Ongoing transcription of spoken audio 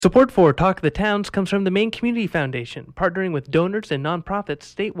Support for Talk of the Towns comes from the Maine Community Foundation, partnering with donors and nonprofits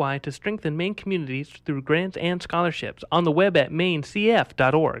statewide to strengthen Maine communities through grants and scholarships. On the web at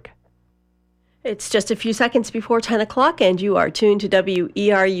mainecf.org. It's just a few seconds before 10 o'clock, and you are tuned to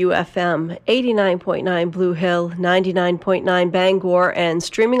WERU-FM, 89.9 Blue Hill, 99.9 Bangor, and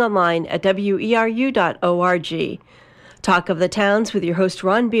streaming online at weru.org. Talk of the Towns with your host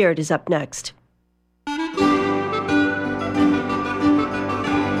Ron Beard is up next.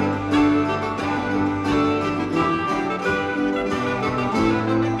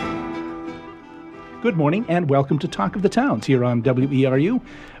 Good morning and welcome to Talk of the Towns here on WERU.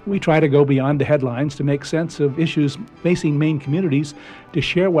 We try to go beyond the headlines to make sense of issues facing Maine communities, to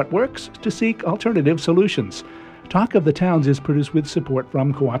share what works, to seek alternative solutions. Talk of the Towns is produced with support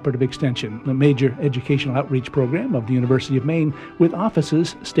from Cooperative Extension, the major educational outreach program of the University of Maine with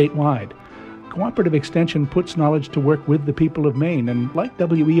offices statewide. Cooperative Extension puts knowledge to work with the people of Maine, and like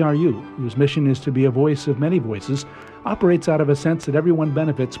WERU, whose mission is to be a voice of many voices, operates out of a sense that everyone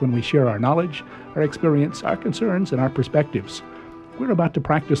benefits when we share our knowledge, our experience, our concerns, and our perspectives. We're about to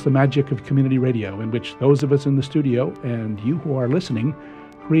practice the magic of community radio, in which those of us in the studio and you who are listening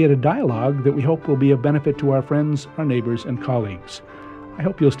create a dialogue that we hope will be of benefit to our friends, our neighbors, and colleagues. I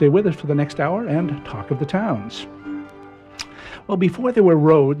hope you'll stay with us for the next hour and Talk of the Towns. Well, before there were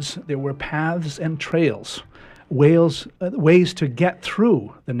roads, there were paths and trails, ways to get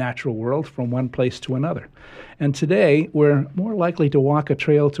through the natural world from one place to another. And today, we're more likely to walk a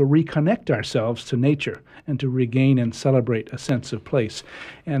trail to reconnect ourselves to nature and to regain and celebrate a sense of place.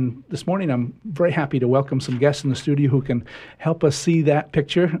 And this morning, I'm very happy to welcome some guests in the studio who can help us see that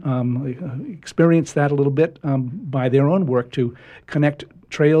picture, experience that a little bit by their own work to connect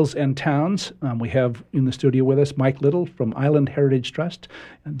trails and towns. We have in the studio with us Mike Little from Island Heritage Trust,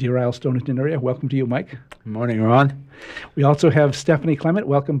 Deer Isle, Stonington area. Welcome to you, Mike. Good morning, Ron. We also have Stephanie Clement.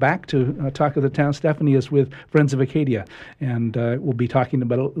 Welcome back to Talk of the Town. Stephanie is with Friends of Acadia, and we'll be talking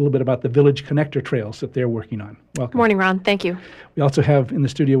about a little bit about the Village Connector Trails that they're working on. Welcome. Good morning, Ron. Thank you. We also have in the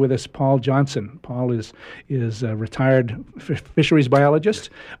studio with us Paul Johnson. Paul is a retired fisheries biologist,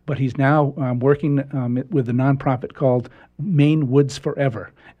 but he's now working with a nonprofit called Maine Woods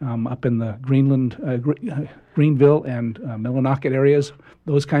Forever up in the Greenville and Millinocket areas,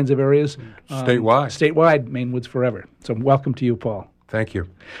 those kinds of areas. Statewide, Maine Woods Forever. So welcome to you, Paul. Thank you.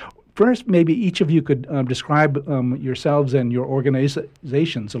 First, maybe each of you could describe yourselves and your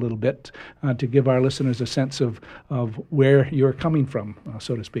organizations a little bit to give our listeners a sense of where you're coming from,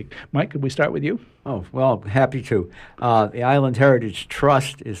 so to speak. Mike, could we start with you? Oh, well, happy to. The Island Heritage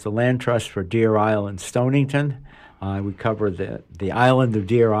Trust is the land trust for Deer Isle and Stonington. We cover the island of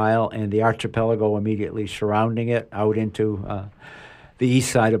Deer Isle and the archipelago immediately surrounding it out into the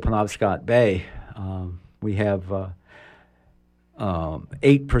east side of Penobscot Bay. We have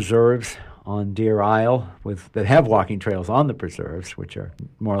 8 preserves on Deer Isle that have walking trails on the preserves, which are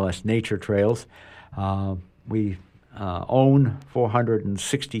more or less nature trails. We own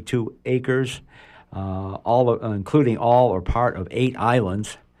 462 acres, including all or part of 8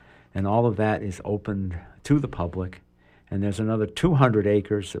 islands, and all of that is open to the public. And there's another 200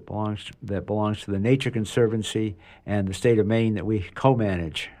 acres that belongs to the Nature Conservancy and the state of Maine that we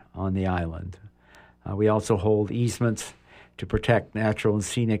co-manage on the island. We also hold easements to protect natural and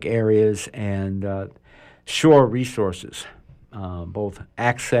scenic areas and shore resources, both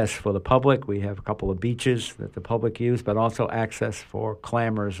access for the public. We have a couple of beaches that the public use, but also access for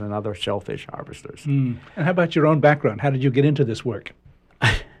clammers and other shellfish harvesters. And how about your own background? How did you get into this work?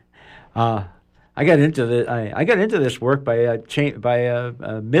 I got into this work by a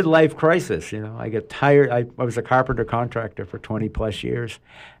midlife crisis. You know, I got tired. I was a carpenter contractor for 20 plus years,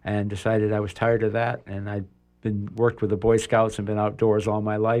 and decided I was tired of that. And I'd worked with the Boy Scouts and been outdoors all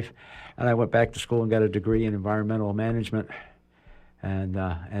my life. And I went back to school and got a degree in environmental management, and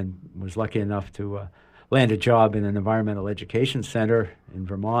was lucky enough to land a job in an environmental education center in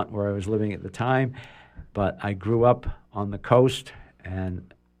Vermont, where I was living at the time. But I grew up on the coast,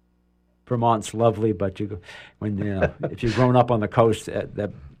 and Vermont's lovely, but if you've grown up on the coast,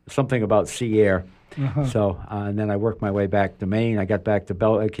 something about sea air. Uh-huh. So, and then I worked my way back to Maine. I got back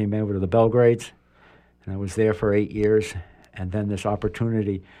to I came over to the Belgrades, and I was there for 8 years. And then this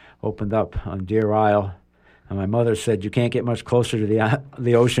opportunity opened up on Deer Isle, and my mother said, "You can't get much closer to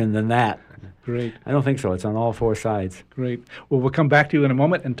the ocean than that." Great. I don't think so. It's on all four sides. Great. Well, we'll come back to you in a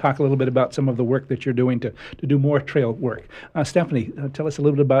moment and talk a little bit about some of the work that you're doing to do more trail work. Stephanie, tell us a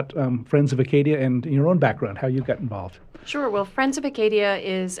little bit about Friends of Acadia and your own background, how you got involved. Sure. Well, Friends of Acadia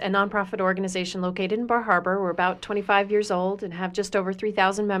is a nonprofit organization located in Bar Harbor. We're about 25 years old and have just over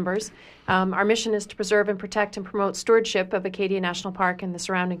 3,000 members. Our mission is to preserve and protect and promote stewardship of Acadia National Park and the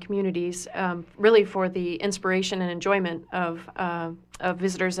surrounding communities, really for the inspiration and enjoyment of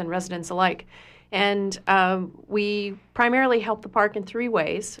visitors and residents alike. And we primarily help the park in three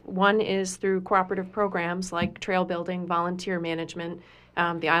ways. One is through cooperative programs like trail building, volunteer management,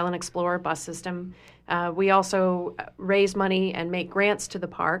 the Island Explorer bus system. We also raise money and make grants to the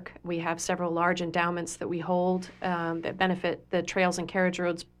park. We have several large endowments that we hold that benefit the trails and carriage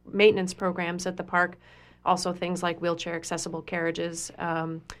roads maintenance programs at the park. Also things like wheelchair accessible carriages,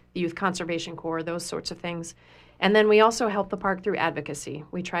 the Youth Conservation Corps, those sorts of things. And then we also help the park through advocacy.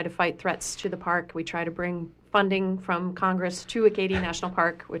 We try to fight threats to the park. We try to bring funding from Congress to Acadia National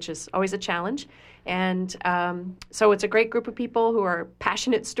Park, which is always a challenge. And so it's a great group of people who are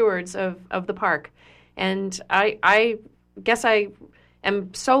passionate stewards of the park. And I guess I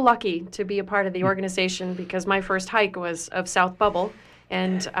am so lucky to be a part of the organization because my first hike was of South Bubble,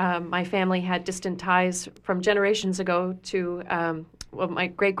 and my family had distant ties from generations ago to, my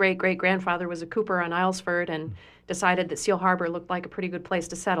great-great-great-grandfather was a cooper on Islesford and decided that Seal Harbor looked like a pretty good place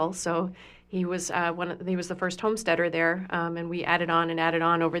to settle. So he was the first homesteader there, and we added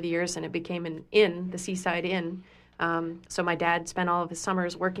on over the years, and it became an inn, the Seaside Inn. So my dad spent all of his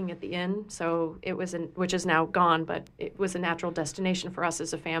summers working at the inn, so which is now gone, but it was a natural destination for us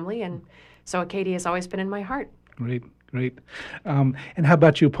as a family, and so Acadia has always been in my heart. Great. And how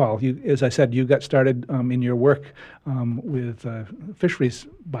about you, Paul? As I said, you got started in your work with fisheries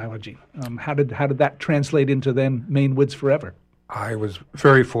biology. How did that translate into then Maine Woods Forever? I was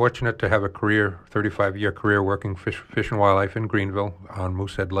very fortunate to have a 35-year career working fish and wildlife in Greenville on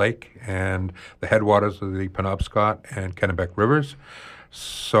Moosehead Lake and the headwaters of the Penobscot and Kennebec rivers.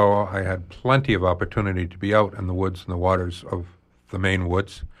 So I had plenty of opportunity to be out in the woods and the waters of the Maine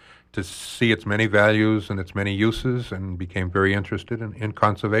woods to see its many values and its many uses, and became very interested in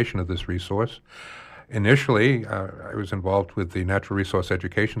conservation of this resource. Initially, I was involved with the Natural Resource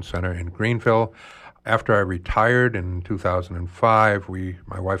Education Center in Greenville. After I retired in 2005,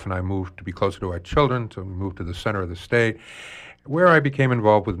 my wife and I moved to be closer to our children, so we moved to the center of the state, where I became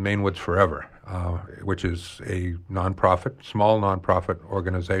involved with Maine Woods Forever, which is a small nonprofit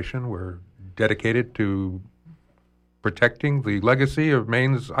organization. We're dedicated to protecting the legacy of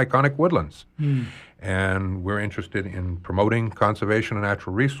Maine's iconic woodlands. And we're interested in promoting conservation of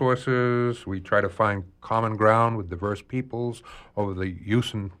natural resources. We try to find common ground with diverse peoples over the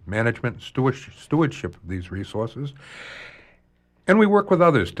use and management, stewardship of these resources. And we work with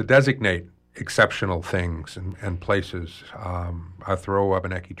others to designate exceptional things and places, our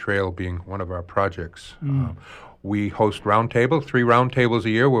Thoreau-Wabanaki Trail being one of our projects. We host three roundtables a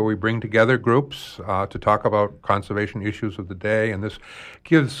year where we bring together groups to talk about conservation issues of the day, and this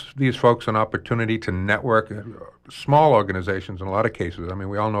gives these folks an opportunity to network. Small organizations in a lot of cases. I mean,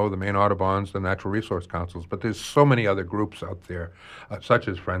 we all know the Maine Audubons, the Natural Resource Councils, but there's so many other groups out there, such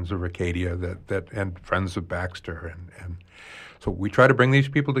as Friends of Acadia and Friends of Baxter, and so we try to bring these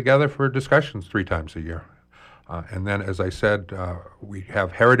people together for discussions 3 times a year. And then, as I said, we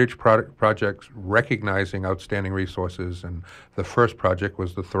have heritage projects recognizing outstanding resources, and the first project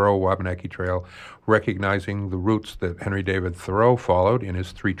was the Thoreau-Wabanaki Trail, recognizing the routes that Henry David Thoreau followed in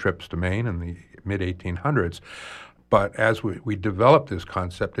his 3 trips to Maine in the mid-1800s. But as we developed this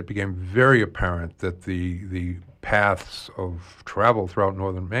concept, it became very apparent that the paths of travel throughout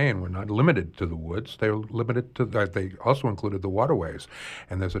northern Maine were not limited to the woods. They were limited to they also included the waterways.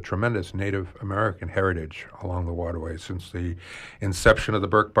 And there's a tremendous Native American heritage along the waterways since the inception of the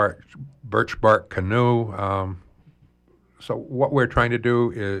birch bark canoe. So what we're trying to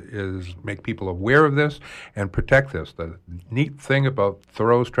do is make people aware of this and protect this. The neat thing about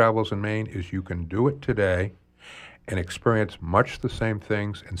Thoreau's travels in Maine is you can do it today and experience much the same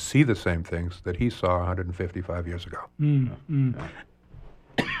things and see the same things that he saw 155 years ago.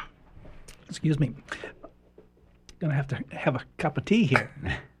 Excuse me. Going to have a cup of tea here.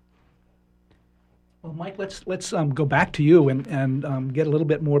 Well, Mike, let's go back to you and get a little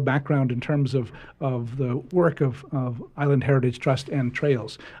bit more background in terms of the work of Island Heritage Trust and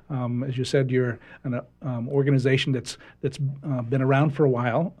Trails. As you said, you're an organization that's been around for a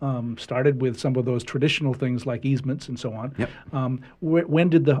while. Started with some of those traditional things like easements and so on. Yep. When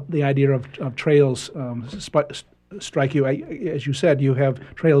did the idea of trails strike you? As you said, you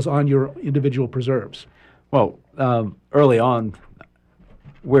have trails on your individual preserves. Well, early on,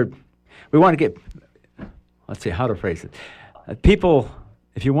 we want to get, let's see how to phrase it. People,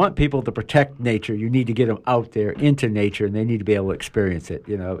 if you want people to protect nature, you need to get them out there into nature, and they need to be able to experience it.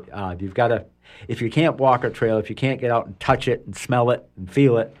 You've got to, if you can't walk a trail, if you can't get out and touch it and smell it and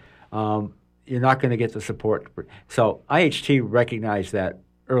feel it, you're not going to get the support. So IHT recognized that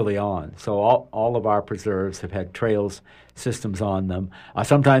early on. So all of our preserves have had trails systems on them.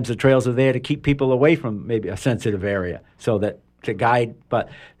 Sometimes the trails are there to keep people away from maybe a sensitive area, so that to guide, but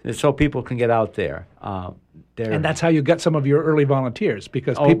so people can get out there. And that's how you get some of your early volunteers,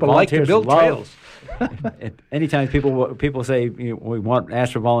 because people like to build trails. Anytime people say, we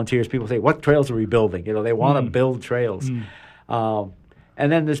ask for volunteers, people say, what trails are we building? They want to build trails.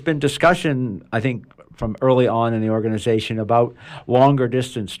 And then there's been discussion, I think, from early on in the organization about longer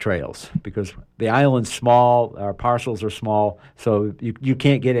distance trails, because the island's small, our parcels are small, so you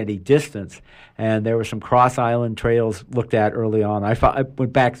can't get any distance. And there were some cross-island trails looked at early on. I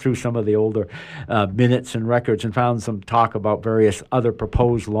went back through some of the older minutes and records and found some talk about various other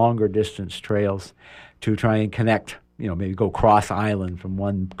proposed longer distance trails to try and connect, maybe go cross-island from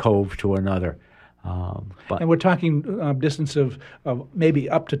one cove to another. And we're talking distance of maybe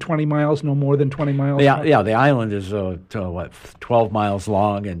up to 20 miles, no more than 20 miles? The island is 12 miles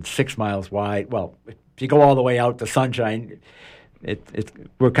long and 6 miles wide. Well, if you go all the way out to Sunshine,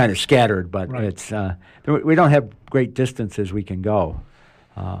 we're kind of scattered, but right. We don't have great distances we can go.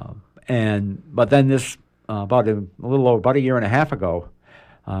 But then this, about a year and a half ago,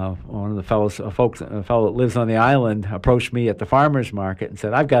 one of the a fellow that lives on the island approached me at the farmer's market and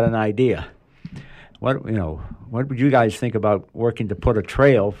said, I've got an idea. What would you guys think about working to put a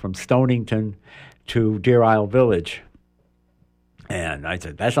trail from Stonington to Deer Isle Village? And I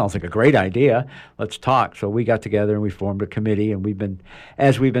said, that sounds like a great idea. Let's talk. So we got together and we formed a committee, and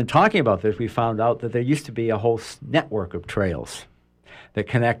as we've been talking about this, we found out that there used to be a whole network of trails that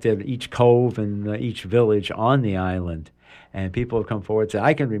connected each cove and each village on the island. And people have come forward and said,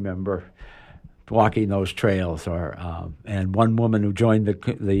 I can remember walking those trails, and one woman who joined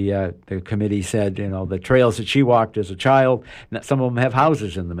the committee said, the trails that she walked as a child, some of them have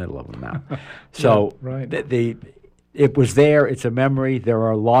houses in the middle of them now. So right. It was there. It's a memory. There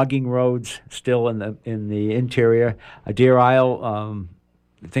are logging roads still in the interior. Deer Isle.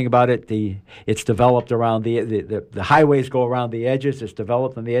 Think about it. It's developed around the highways go around the edges. It's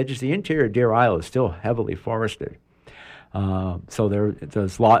developed on the edges. The interior of Deer Isle is still heavily forested. So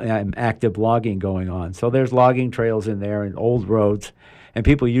there's active logging going on. So there's logging trails in there and old roads, and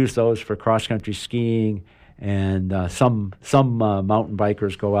people use those for cross-country skiing, and some mountain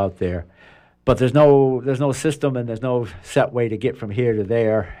bikers go out there. But there's no system, and there's no set way to get from here to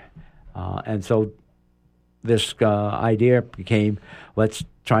there. And so this idea became, let's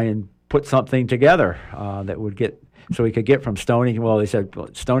try and put something together that would get. So we could get from Stonington. Well, they said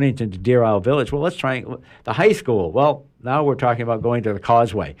Stonington to Deer Isle Village. Well, let's try the high school. Well, now we're talking about going to the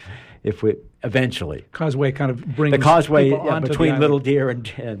Causeway, if we eventually. Causeway kind of brings the Causeway between the Little Deer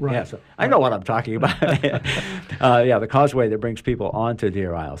and right. Yeah. So I know what I'm talking about. The Causeway that brings people onto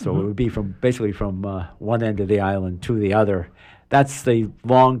Deer Isle. So it would be basically from one end of the island to the other. That's the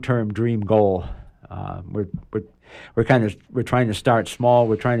long-term dream goal. We're trying to start small.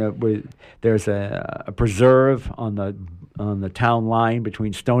 There's a preserve on the town line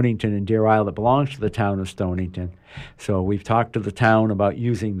between Stonington and Deer Isle that belongs to the town of Stonington. So we've talked to the town about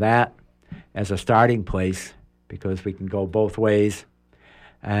using that as a starting place, because we can go both ways.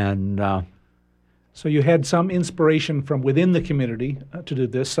 And so you had some inspiration from within the community to do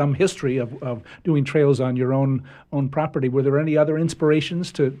this, some history of doing trails on your own property. Were there any other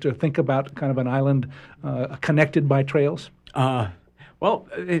inspirations to think about kind of an island connected by trails? Well,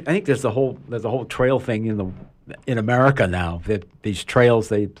 I think there's the whole trail thing in America now. That these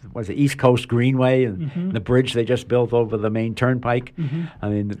trails, was the East Coast Greenway and the bridge they just built over the main turnpike. I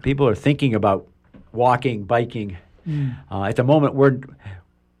mean, people are thinking about walking, biking. At the moment,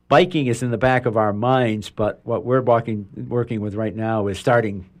 biking is in the back of our minds, but what we're working with right now is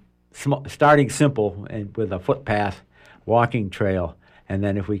starting simple and with a footpath, walking trail, and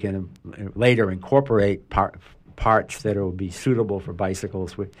then if we can later incorporate parts that will be suitable for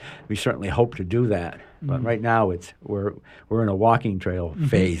bicycles, we certainly hope to do that. But right now we're in a walking trail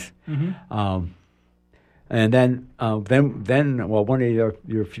phase. And then one of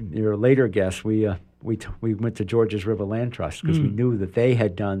your later guests, we went to Georges River Land Trust because we knew that they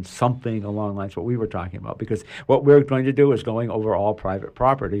had done something along the lines of what we were talking about. Because what we're going to do is going over all private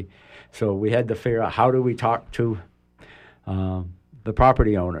property, so we had to figure out how do we talk to the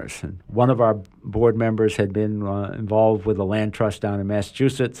property owners. And one of our board members had been involved with a land trust down in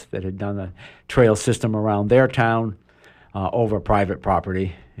Massachusetts that had done a trail system around their town. over private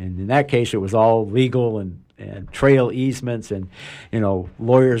property. And in that case, it was all legal and trail easements, and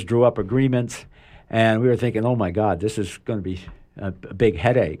lawyers drew up agreements. And we were thinking, oh my God, this is going to be a big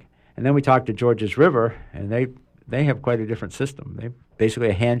headache. And then we talked to Georges River, and they have quite a different system. They basically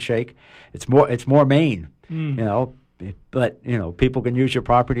a handshake. It's more Maine, but people can use your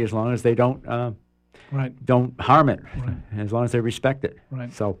property as long as they don't harm it, as long as they respect it.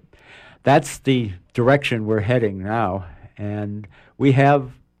 Right. So that's the direction we're heading now, and we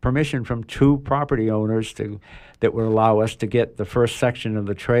have permission from 2 property owners that would allow us to get the first section of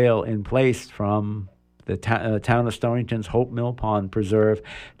the trail in place from the town of Stonington's Hope Mill Pond Preserve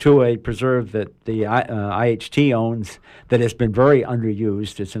to a preserve that the IHT owns that has been very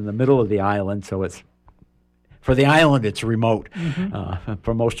underused. It's in the middle of the island, so for the island it's remote.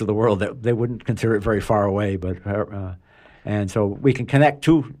 For most of the world, they wouldn't consider it very far away, but and so we can connect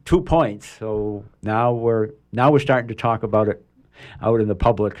two points. So now we're starting to talk about it out in the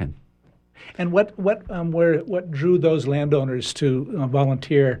public. And what drew those landowners to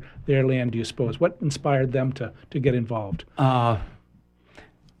volunteer their land, do you suppose? What inspired them to get involved? Well,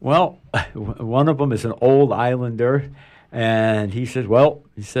 one of them is an old islander, and he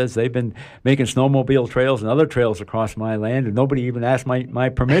says they've been making snowmobile trails and other trails across my land, and nobody even asked my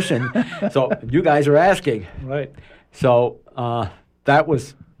permission. So you guys are asking. Right. So that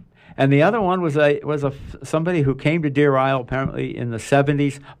was. And the other one was somebody who came to Deer Isle apparently in the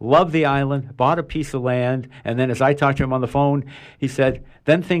 70s, loved the island, bought a piece of land, and then as I talked to him on the phone, he said,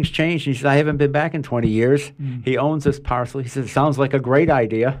 then things changed. He said, I haven't been back in 20 years. He owns this parcel. He said, it sounds like a great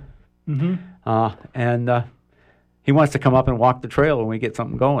idea. And he wants to come up and walk the trail when we get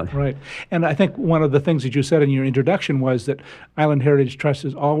something going. Right. And I think one of the things that you said in your introduction was that Island Heritage Trust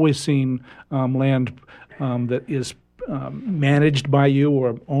has always seen land that is managed by you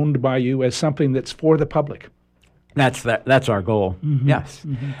or owned by you as something that's for the public. That's our goal. Yes.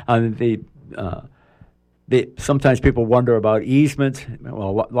 Sometimes people wonder about easements.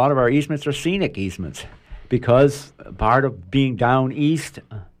 Well, a lot of our easements are scenic easements because part of being down east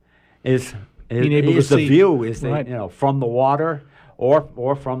is the view from the water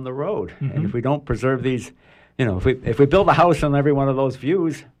or from the road. And if we don't preserve these, if we build a house on every one of those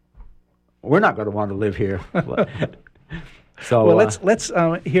views, we're not going to want to live here. So, well, let's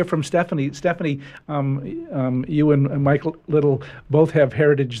hear from Stephanie. Stephanie, you and Michael Little both have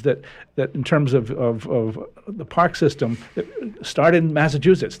heritage that in terms of the park system that started in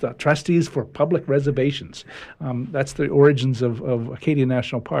Massachusetts, the Trustees for Public Reservations. That's the origins of Acadia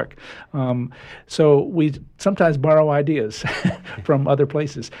National Park. So we sometimes borrow ideas from other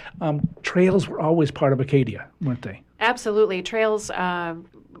places. Trails were always part of Acadia, weren't they? Absolutely. Trails,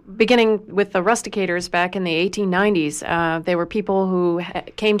 beginning with the rusticators back in the 1890s, they were people who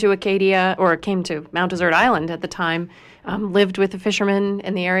came to Acadia or came to Mount Desert Island at the time, lived with the fishermen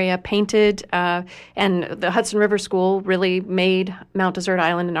in the area, painted, and the Hudson River School really made Mount Desert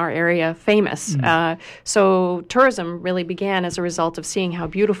Island in our area famous. So tourism really began as a result of seeing how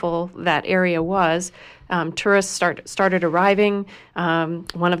beautiful that area was. Tourists started arriving.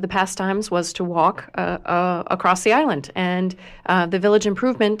 One of the pastimes was to walk across the island. And the village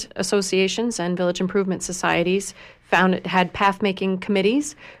improvement associations and village improvement societies had path-making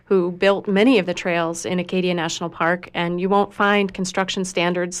committees who built many of the trails in Acadia National Park, and you won't find construction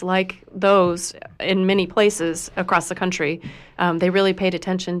standards like those in many places across the country. They really paid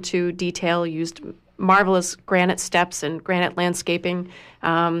attention to detail, used marvelous granite steps and granite landscaping.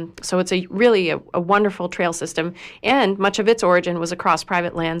 So it's really a wonderful trail system. And much of its origin was across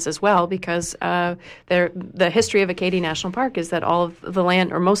private lands as well, because the history of Acadia National Park is that all of the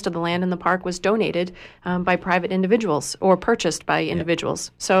land, or most of the land in the park, was donated by private individuals or purchased by individuals.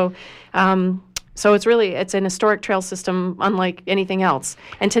 So it's an historic trail system unlike anything else.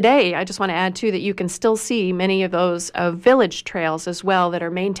 And today, I just want to add, too, that you can still see many of those village trails as well that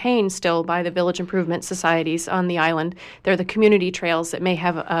are maintained still by the village improvement societies on the island. They're the community trails that may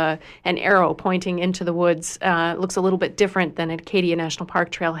have an arrow pointing into the woods. It looks a little bit different than Acadia National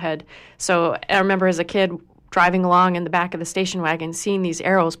Park trailhead. So I remember as a kid driving along in the back of the station wagon, seeing these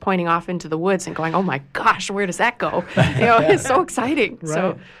arrows pointing off into the woods and going, oh my gosh, where does that go? It's so exciting. Right.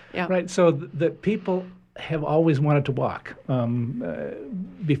 So, yeah. Right. So the people have always wanted to walk.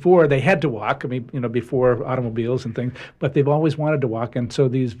 Before they had to walk, before automobiles and things, but they've always wanted to walk. And so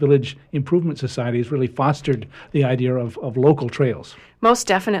these village improvement societies really fostered the idea of local trails. Most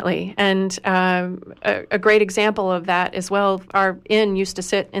definitely. And a great example of that as well, our inn used to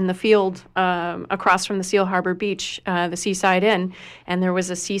sit in the field across from the Seal Harbor Beach, the Seaside Inn, and there was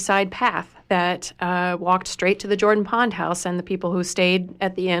a seaside path that walked straight to the Jordan Pond House, and the people who stayed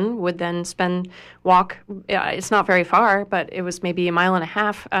at the inn would then walk, it's not very far, but it was maybe a mile and a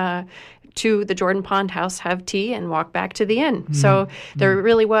half to the Jordan Pond House, have tea, and walk back to the inn. Mm-hmm. So there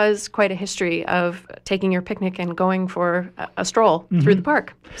really was quite a history of taking your picnic and going for a stroll through the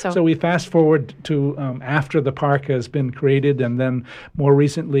park. So we fast forward to after the park has been created, and then more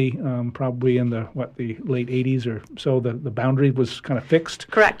recently, probably in the late 80s or so, the boundary was kind of fixed.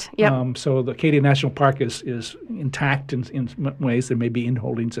 Correct. Yep. So the Acadia National Park is intact in ways. There may be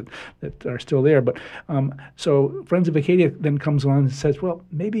inholdings that are still there, but so Friends of Acadia then comes along and says, well,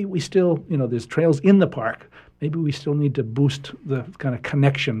 maybe we still, there's trails in the park. Maybe we still need to boost the kind of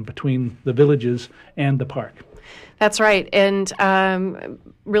connection between the villages and the park. That's right. And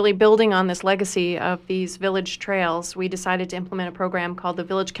really building on this legacy of these village trails, we decided to implement a program called the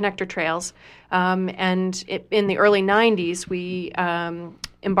Village Connector Trails. In the early 90s, we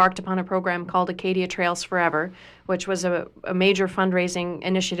embarked upon a program called Acadia Trails Forever, which was a major fundraising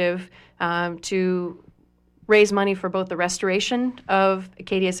initiative to raise money for both the restoration of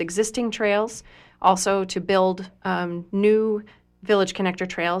Acadia's existing trails, also to build new village connector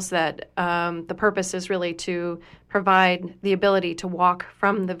trails that the purpose is really to provide the ability to walk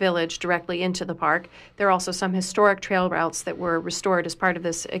from the village directly into the park. There are also some historic trail routes that were restored as part of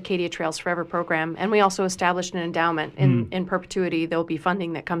this Acadia Trails Forever program. And we also established an endowment in perpetuity. There'll be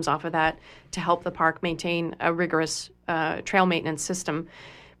funding that comes off of that to help the park maintain a rigorous trail maintenance system.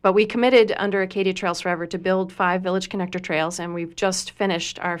 But we committed under Acadia Trails Forever to build 5 village connector trails, and we've just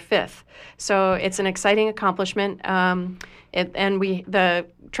finished our 5th. So it's an exciting accomplishment.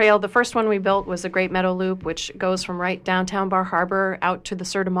 The first one we built was the Great Meadow Loop, which goes from right downtown Bar Harbor out to the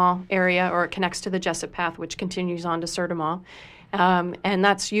Sur de Mall area, or it connects to the Jessup Path, which continues on to Sur de Mall. And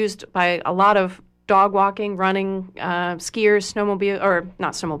that's used by a lot of dog walking, running, skiers,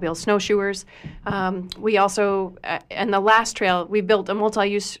 snowshoers. We also, and the last trail, we built a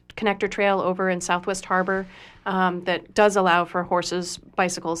multi-use connector trail over in Southwest Harbor that does allow for horses,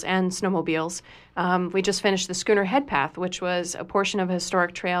 bicycles, and snowmobiles. We just finished the Schooner Head Path, which was a portion of a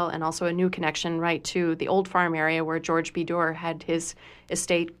historic trail and also a new connection right to the old farm area where George B. Dorr had his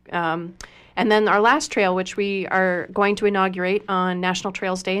estate. And then our last trail, which we are going to inaugurate on National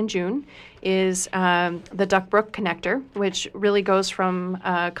Trails Day in June, is the Duck Brook Connector, which really goes from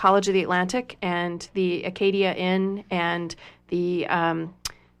College of the Atlantic and the Acadia Inn and the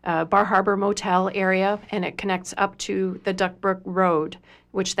Bar Harbor Motel area, and it connects up to the Duck Brook Road,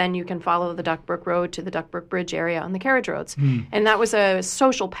 which then you can follow the Duck Brook Road to the Duck Brook Bridge area on the carriage roads. And that was a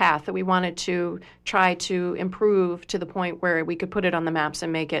social path that we wanted to try to improve to the point where we could put it on the maps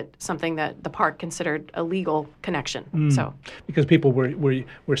and make it something that the park considered a legal connection. So because people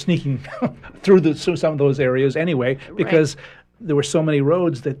were sneaking through some of those areas anyway, because there were so many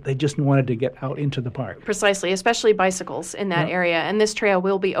roads that they just wanted to get out into the park. Precisely, especially bicycles in that area. And this trail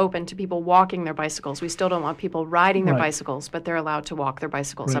will be open to people walking their bicycles. We still don't want people riding their bicycles, but they're allowed to walk their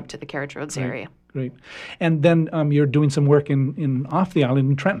bicycles up to the carriage roads area. Great. And then you're doing some work in off the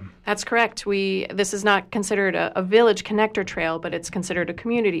island in Trenton. That's correct. This is not considered a village connector trail, but it's considered a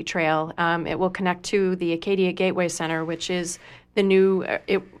community trail. It will connect to the Acadia Gateway Center, which is the new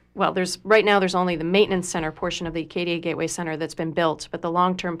right now there's only the maintenance center portion of the Acadia Gateway Center that's been built, but the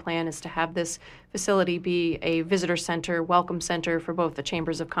long-term plan is to have this facility be a visitor center, welcome center for both the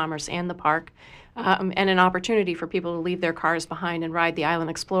Chambers of Commerce and the park, and an opportunity for people to leave their cars behind and ride the Island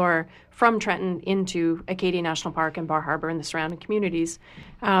Explorer from Trenton into Acadia National Park and Bar Harbor and the surrounding communities.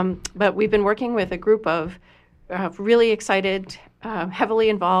 But we've been working with a group of really excited, heavily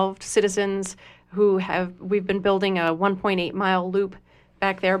involved citizens we've been building a 1.8-mile loop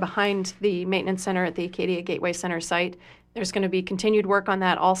back there behind the maintenance center at the Acadia Gateway Center site. There's going to be continued work on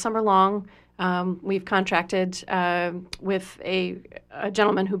that all summer long. We've contracted with a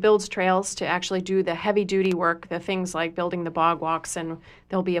gentleman who builds trails to actually do the heavy-duty work, the things like building the bog walks, and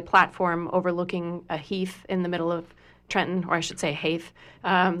there'll be a platform overlooking a heath in the middle of Trenton, or I should say Haith.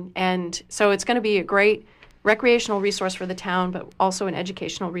 And so it's going to be a great recreational resource for the town, but also an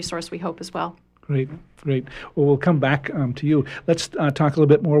educational resource, we hope, as well. Great. Well, we'll come back to you. Let's talk a little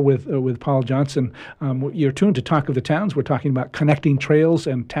bit more with Paul Johnson. You're tuned to Talk of the Towns. We're talking about connecting trails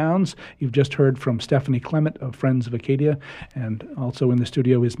and towns. You've just heard from Stephanie Clement of Friends of Acadia, and also in the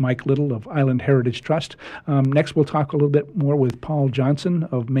studio is Mike Little of Island Heritage Trust. Next, we'll talk a little bit more with Paul Johnson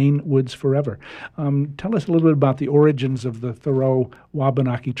of Maine Woods Forever. Tell us a little bit about the origins of the Thoreau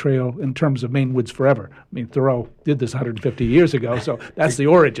Wabanaki Trail in terms of Maine Woods Forever. I mean, Thoreau did this 150 years ago, so that's the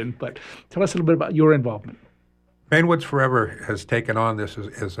origin. But tell us a little bit about your involvement. Maine Woods Forever has taken on this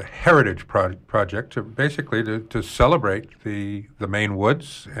as a heritage project to basically to celebrate the Maine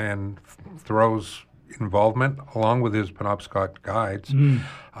Woods and Thoreau's involvement along with his Penobscot guides.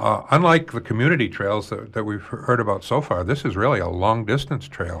 Unlike the community trails that we've heard about so far, this is really a long-distance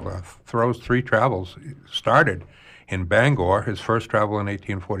trail. Thoreau's 3 travels started in Bangor. His first travel in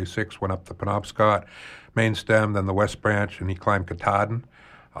 1846 went up the Penobscot main stem, then the West Branch, and he climbed Katahdin.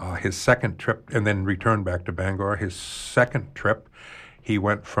 His second trip, and then returned back to Bangor. His second trip, he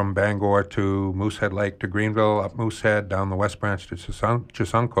went from Bangor to Moosehead Lake to Greenville, up Moosehead, down the West Branch to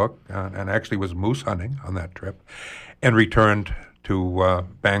Chesuncook, and actually was moose hunting on that trip, and returned to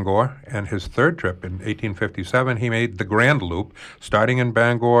Bangor. And his third trip in 1857, he made the Grand Loop, starting in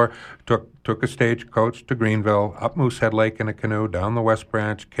Bangor, took a stagecoach to Greenville, up Moosehead Lake in a canoe, down the West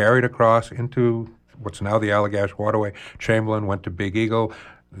Branch, carried across into what's now the Allagash Waterway, Chamberlain, went to Big Eagle,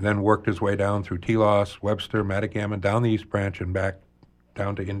 then worked his way down through Telos, Webster, Matagamon, down the East Branch, and back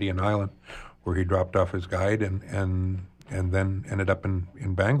down to Indian Island, where he dropped off his guide and then ended up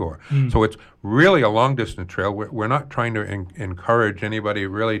in Bangor. So it's really a long-distance trail. We're not trying to encourage anybody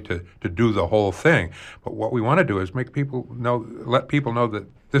really to do the whole thing, but what we want to do is let people know that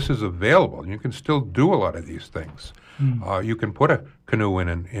this is available. You can still do a lot of these things. You can put a canoe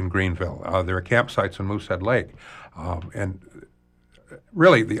in Greenville. There are campsites in Moosehead Lake. And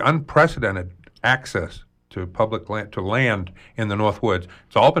really, the unprecedented access to public land, to land in the North Woods,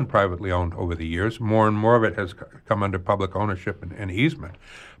 it's all been privately owned over the years. More and more of it has come under public ownership and easement.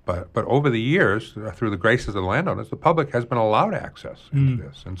 But over the years, through the graces of the landowners, the public has been allowed access into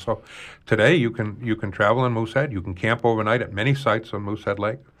this. And so today you can travel in Moosehead. You can camp overnight at many sites on Moosehead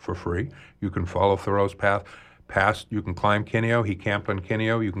Lake for free. You can follow Thoreau's path. You can climb Kineo. He camped on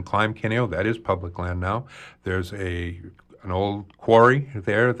Kineo. You can climb Kineo. That is public land now. There's an old quarry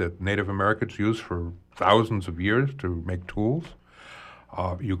there that Native Americans used for thousands of years to make tools.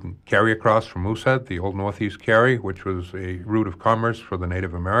 You can carry across from Moosehead, the old Northeast Carry, which was a route of commerce for the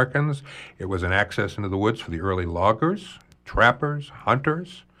Native Americans. It was an access into the woods for the early loggers, trappers,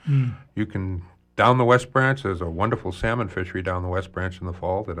 hunters. You can, down the West Branch, there's a wonderful salmon fishery down the West Branch in the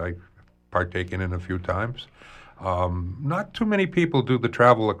fall that I partake in a few times. Not too many people do the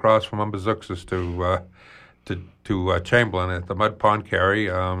travel across from Umbazooksas to Chamberlain at the Mud Pond Carry.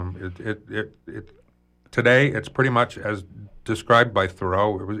 Today, it's pretty much as described by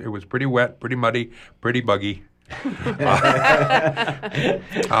Thoreau. It was pretty wet, pretty muddy, pretty buggy. And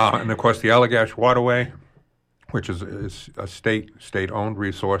of course, the Allagash Waterway, which is a state-owned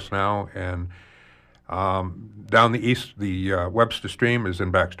resource now, and down the east, the Webster Stream is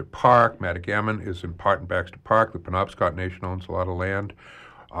in Baxter Park. Matagamon is in part in Baxter Park. The Penobscot Nation owns a lot of land.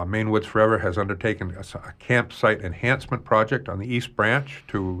 Maine Woods Forever has undertaken a campsite enhancement project on the East Branch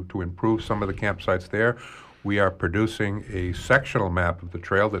to improve some of the campsites there. We are producing a sectional map of the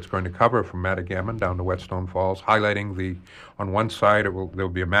trail that's going to cover from Matagamon down to Whetstone Falls, highlighting on one side there will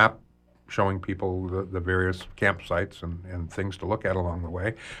be a map showing people the various campsites and things to look at along the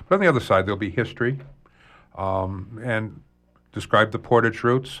way. But on the other side, there'll be history and describe the portage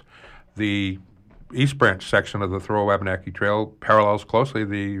routes. The East Branch section of the Thoreau-Abenaki Trail parallels closely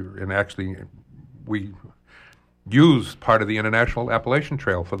we use part of the International Appalachian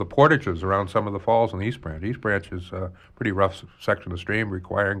Trail for the portages around some of the falls in the East Branch. East Branch is a pretty rough section of the stream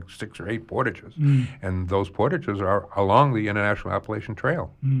requiring 6 or 8 portages, and those portages are along the International Appalachian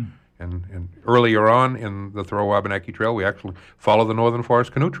Trail. And earlier on in the Thoreau-Abenaki Trail, we actually follow the Northern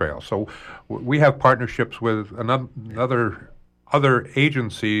Forest Canoe Trail. So we have partnerships with other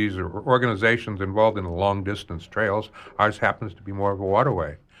agencies or organizations involved in the long-distance trails. Ours happens to be more of a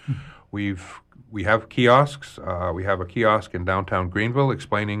waterway. We have kiosks. We have a kiosk in downtown Greenville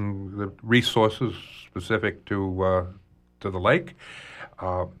explaining the resources specific to the lake.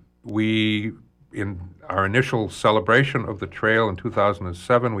 In our initial celebration of the trail in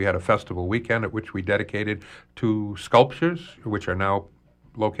 2007, we had a festival weekend at which we dedicated 2 sculptures, which are now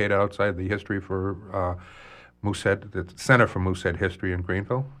located outside the History for Moosehead, the Center for Moosehead History in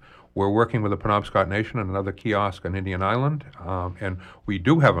Greenville. We're working with the Penobscot Nation and another kiosk on Indian Island, and we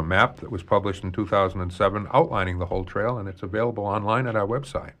do have a map that was published in 2007 outlining the whole trail, and it's available online at our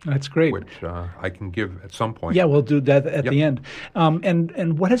website. That's great. Which I can give at some point. Yeah, we'll do that at the end.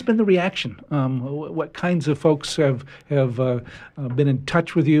 And what has been the reaction? What kinds of folks have been in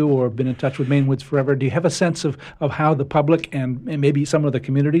touch with you or been in touch with Maine Woods Forever? Do you have a sense of how the public and maybe some of the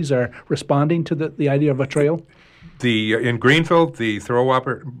communities are responding to the idea of a trail? In Greenville, the Thoreau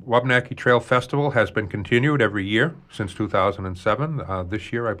Wabanaki Trail Festival has been continued every year since 2007.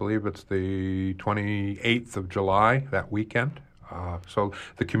 This year, I believe it's the 28th of July, that weekend. So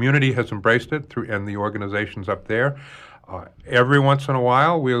the community has embraced it, and the organizations up there. Every once in a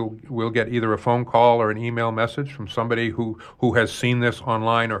while, we'll get either a phone call or an email message from somebody who has seen this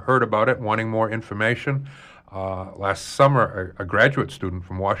online or heard about it, wanting more information. Last summer, a graduate student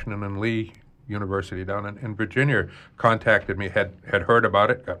from Washington and Lee University down in Virginia contacted me, had heard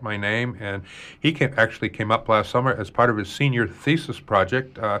about it, got my name, and he actually came up last summer as part of his senior thesis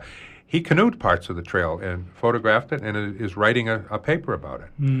project. He canoed parts of the trail and photographed it and is writing a paper about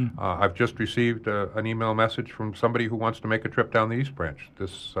it. I've just received an email message from somebody who wants to make a trip down the East Branch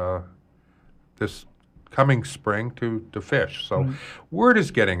this coming spring to fish. So word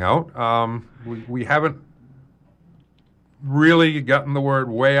is getting out. We haven't really gotten the word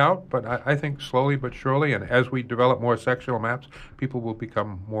way out, but I think slowly but surely, and as we develop more sectional maps, people will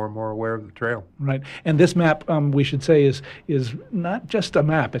become more and more aware of the trail. Right. And this map, we should say, is not just a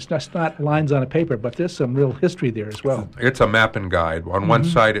map. It's just not lines on a paper, but there's some real history there as well. It's a map and guide. On one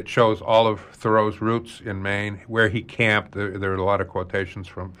side, it shows all of Thoreau's routes in Maine, where he camped. There are a lot of quotations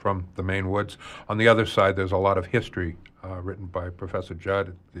from the Maine woods. On the other side, there's a lot of history written by Professor Judd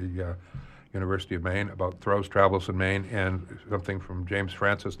at the University of Maine about Thoreau's travels in Maine, and something from James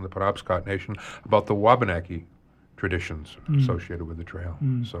Francis and the Penobscot Nation about the Wabanaki traditions associated with the trail.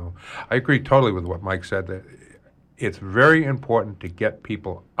 So I agree totally with what Mike said, that it's very important to get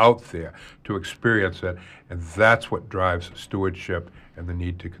people out there to experience it, and that's what drives stewardship and the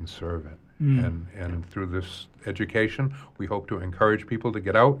need to conserve it. And through this education, we hope to encourage people to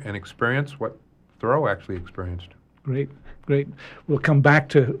get out and experience what Thoreau actually experienced. Great. We'll come back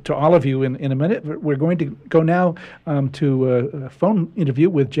to all of you in a minute. We're going to go now to a phone interview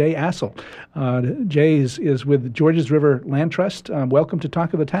with Jay Assel. Jay is with Georges River Land Trust. Welcome to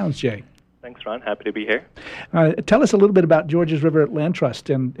Talk of the Towns, Jay. Thanks, Ron. Happy to be here. Tell us a little bit about Georges River Land Trust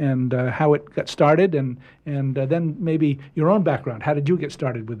and how it got started, and then maybe your own background. How did you get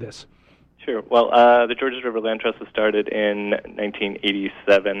started with this? Sure. Well, the Georges River Land Trust was started in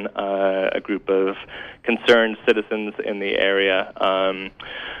 1987. A group of concerned citizens in the area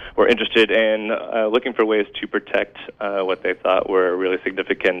were interested in looking for ways to protect what they thought were really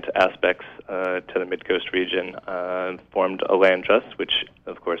significant aspects to the Mid-Coast region. Formed a land trust, which,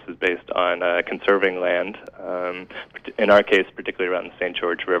 of course, is based on conserving land, in our case, particularly around the St.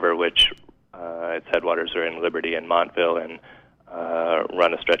 George River, which its headwaters are in Liberty and Montville, and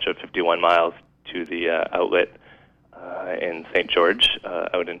run a stretch of 51 miles to the outlet in St. George,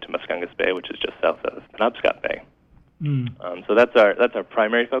 out into Muscongas Bay, which is just south of Penobscot Bay. So that's our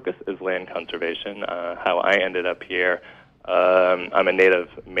primary focus, is land conservation. How I ended up here, I'm a native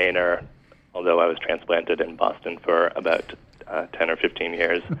Mainer, although I was transplanted in Boston for about 10 or 15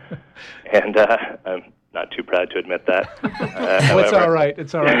 years, and I'm not too proud to admit that. It's all right.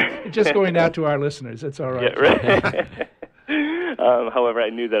 It's all right. Just going out to our listeners, it's all right. Yeah, right. However, I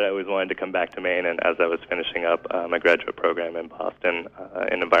knew that I always wanted to come back to Maine, and as I was finishing up my graduate program in Boston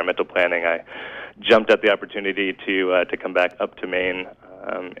in environmental planning, I jumped at the opportunity to come back up to Maine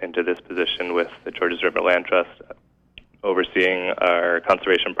into this position with the Georges River Land Trust, overseeing our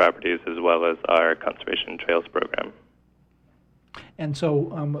conservation properties as well as our conservation trails program. And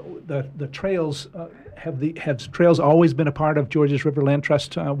so the trails, have trails always been a part of Georges River Land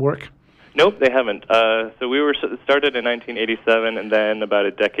Trust work? Nope, they haven't. So we were started in 1987, and then about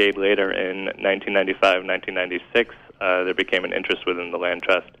a decade later, in 1995, 1996, there became an interest within the Land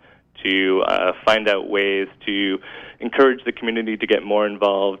Trust to find out ways to encourage the community to get more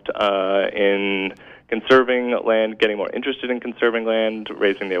involved in conserving land, getting more interested in conserving land,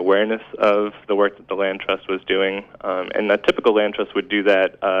 raising the awareness of the work that the Land Trust was doing. And a typical Land Trust would do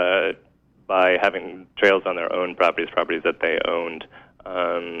that by having trails on their own properties that they owned.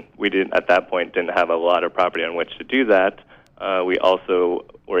 We at that point didn't have a lot of property on which to do that. We also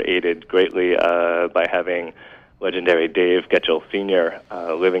were aided greatly by having legendary Dave Getchell Sr.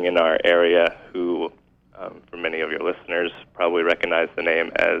 Living in our area, who, for many of your listeners, probably recognize the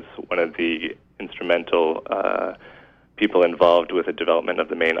name as one of the instrumental people involved with the development of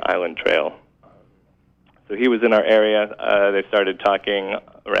the Maine Island Trail. So he was in our area. They started talking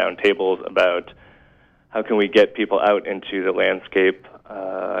around tables about how can we get people out into the landscape,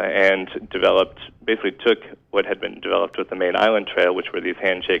 and basically took what had been developed with the Maine Island Trail, which were these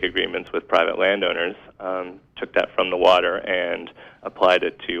handshake agreements with private landowners, took that from the water and applied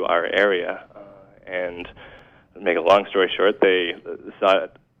it to our area. And to make a long story short, they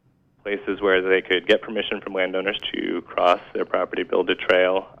sought places where they could get permission from landowners to cross their property, build a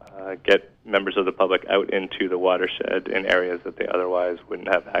trail, get members of the public out into the watershed in areas that they otherwise wouldn't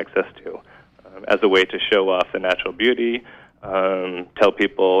have access to, as a way to show off the natural beauty, tell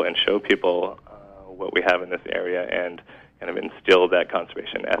people and show people what we have in this area, and kind of instill that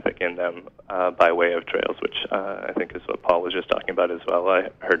conservation ethic in them by way of trails, which I think is what Paul was just talking about as well. I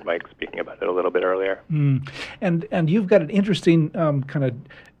heard Mike speaking about it a little bit earlier. And you've got an interesting kind of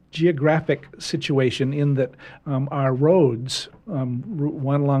geographic situation in that our roads, Route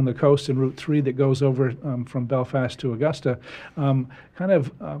 1 along the coast and Route 3 that goes over from Belfast to Augusta, kind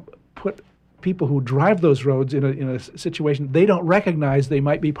of put people who drive those roads in a situation they don't recognize they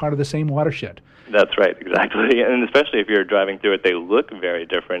might be part of the same watershed. That's right, exactly. And especially if you're driving through it, they look very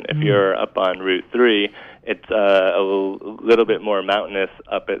different. If you're up on Route 3, it's a little bit more mountainous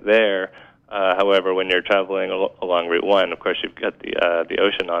up it there. However, when you're traveling along Route 1, of course, you've got the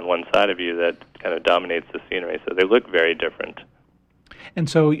ocean on one side of you that kind of dominates the scenery, so they look very different. And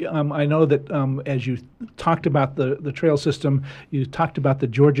so I know that as you talked about the trail system, you talked about the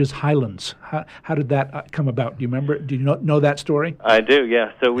Georges Highlands. How did that come about? Do you remember? Do you know that story? I do,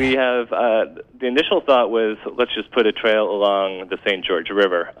 yeah. So we have, the initial thought was, let's just put a trail along the St. George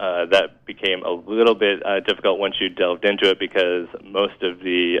River. That became a little bit difficult once you delved into it because most of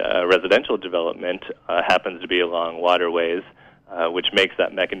the residential development happens to be along waterways. Which makes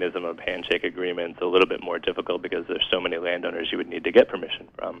that mechanism of handshake agreements a little bit more difficult because there's so many landowners you would need to get permission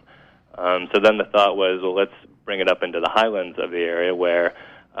from. So then the thought was, well, let's bring it up into the highlands of the area where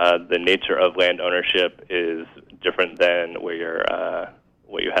the nature of land ownership is different than where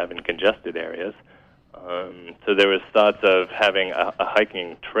what you have in congested areas. So there was thoughts of having a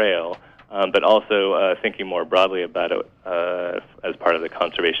hiking trail, but also thinking more broadly about it as part of the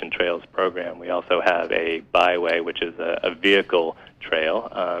Conservation Trails program. We also have a byway, which is a vehicle trail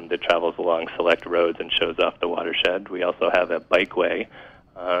that travels along select roads and shows off the watershed. We also have a bikeway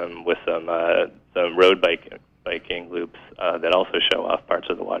with some road biking loops that also show off parts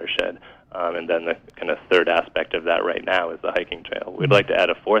of the watershed. And then the kind of third aspect of that right now is the hiking trail. We'd like to add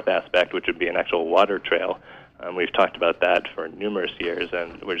a fourth aspect, which would be an actual water trail. We've talked about that for numerous years,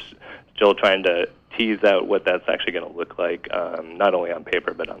 and we're still trying to tease out what that's actually going to look like, not only on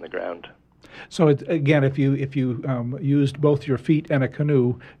paper but on the ground. So again, if you used both your feet and a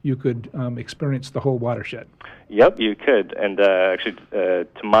canoe, you could experience the whole watershed. Yep, you could. And actually, to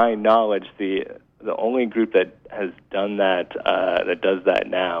my knowledge, the only group that has done that, that does that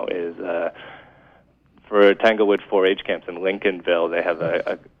now, is for Tanglewood 4-H camps in Lincolnville. They have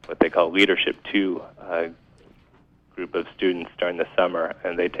a what they call Leadership 2 group of students during the summer,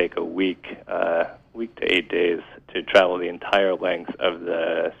 and they take a week to 8 days to travel the entire length of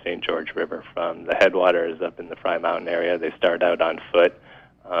the St. George River from the headwaters up in the Fry Mountain area. They start out on foot,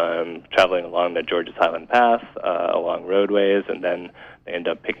 traveling along the Georges Highland Path, along roadways, and then they end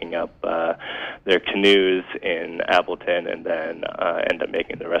up picking up their canoes in Appleton, and then end up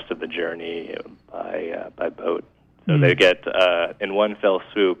making the rest of the journey by boat. So they get, in one fell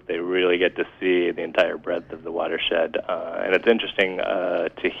swoop, they really get to see the entire breadth of the watershed. And it's interesting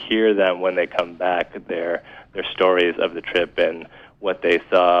to hear them when they come back, their stories of the trip and what they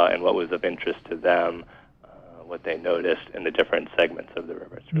saw and what was of interest to them, what they noticed in the different segments of the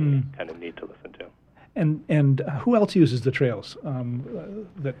river. It's really kind of neat to listen to. And who else uses the trails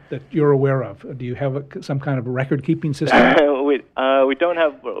that you're aware of? Do you have some kind of a record-keeping system? We don't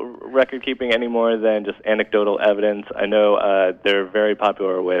have record-keeping any more than just anecdotal evidence. I know they're very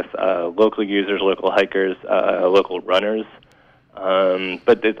popular with local users, local hikers, local runners.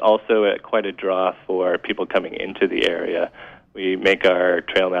 But it's also quite a draw for people coming into the area. We make our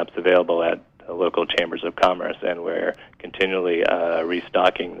trail maps available at local chambers of commerce, and we're continually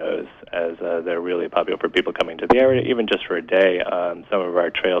restocking those as they're really popular for people coming to the area, even just for a day. Some of our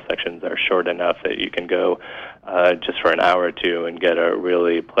trail sections are short enough that you can go just for an hour or two and get a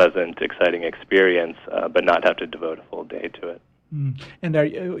really pleasant, exciting experience, but not have to devote a full day to it. And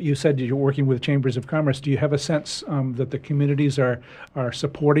you said you're working with chambers of commerce. Do you have a sense that the communities are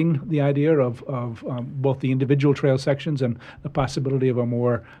supporting the idea of both the individual trail sections and the possibility of a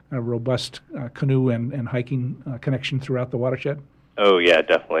more robust canoe and hiking connection throughout the watershed? Oh yeah,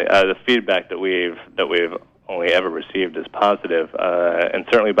 definitely. The feedback that we've only ever received is positive, and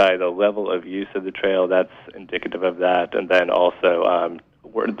certainly by the level of use of the trail, that's indicative of that. And then also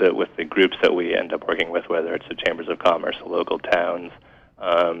with the groups that we end up working with, whether it's the chambers of commerce, the local towns,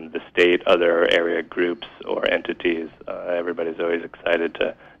 the state, other area groups or entities, everybody's always excited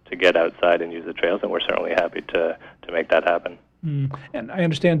to get outside and use the trails, and we're certainly happy to make that happen. And I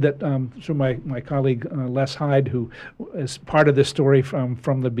understand that through my colleague Les Hyde, who is part of this story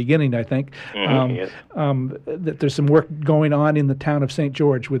from the beginning, I think, Yes. that there's some work going on in the town of St.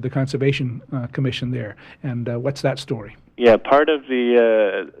 George with the Conservation Commission there. And what's that story? Yeah, part of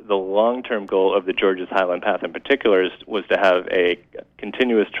the long-term goal of the Georges Highland Path in particular was to have a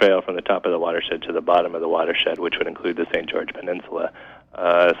continuous trail from the top of the watershed to the bottom of the watershed, which would include the St. George Peninsula.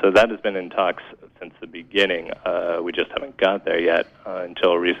 So that has been in talks since the beginning. We just haven't got there yet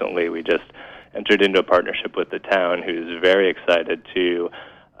until recently. We just entered into a partnership with the town, who's very excited to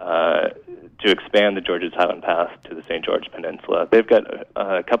expand the Georges Highland Path to the St. George Peninsula. They've got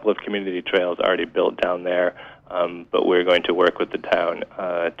a couple of community trails already built down there, but we're going to work with the town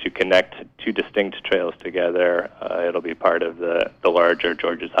to connect two distinct trails together. It'll be part of the larger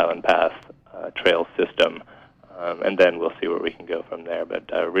Georges Highland Path trail system. And then we'll see where we can go from there. But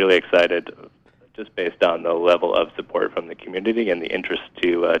really excited, just based on the level of support from the community and the interest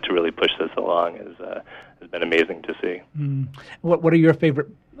to really push this along has been amazing to see. What are your favorite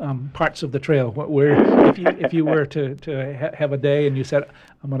parts of the trail? If you were to have a day and you said,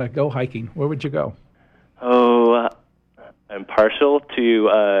 I'm going to go hiking, where would you go? Oh, I'm partial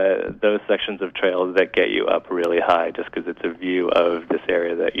to those sections of trails that get you up really high, just because it's a view of this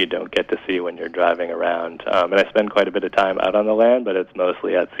area that you don't get to see when you're driving around. And I spend quite a bit of time out on the land, but it's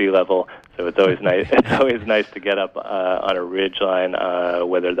mostly at sea level, so it's always nice. It's always nice to get up on a ridge line,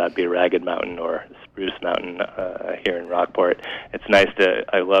 whether that be Ragged Mountain or Spruce Mountain here in Rockport. It's nice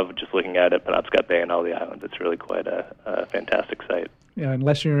I love just looking at it, Penobscot Bay and all the islands. It's really quite a fantastic sight. Yeah,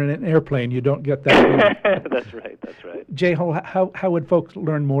 unless you're in an airplane, you don't get that. That's right. Jay, how would folks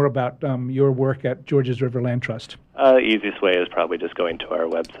learn more about your work at Georges River Land Trust? The easiest way is probably just going to our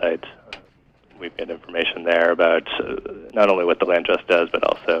website. We've got information there about not only what the Land Trust does, but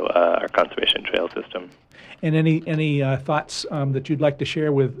also our conservation trail system. And any thoughts that you'd like to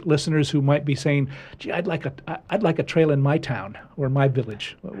share with listeners who might be saying, "Gee, I'd like a trail in my town or my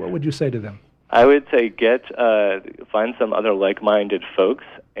village." What would you say to them? I would say find some other like-minded folks,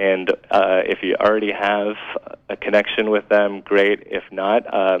 and if you already have a connection with them, great. If not,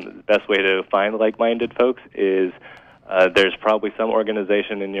 the best way to find like-minded folks is there's probably some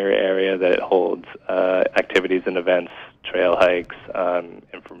organization in your area that holds activities and events, trail hikes,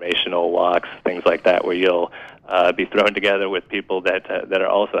 informational walks, things like that, where you'll be thrown together with people that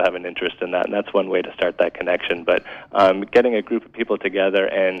also have an interest in that, and that's one way to start that connection. But getting a group of people together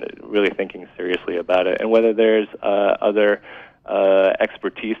and really thinking seriously about it, and whether there's other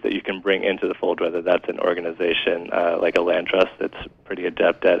expertise that you can bring into the fold, whether that's an organization like a land trust that's pretty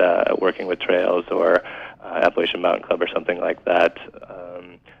adept at working with trails, or Appalachian Mountain Club or something like that.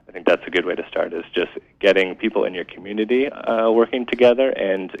 I think that's a good way to start, is just getting people in your community working together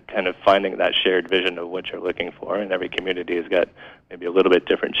and kind of finding that shared vision of what you're looking for. And every community has got maybe a little bit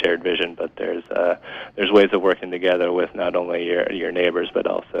different shared vision, but there's ways of working together with not only your neighbors, but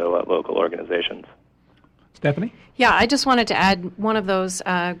also local organizations. Stephanie? Yeah, I just wanted to add one of those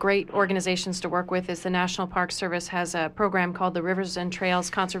great organizations to work with is the National Park Service has a program called the Rivers and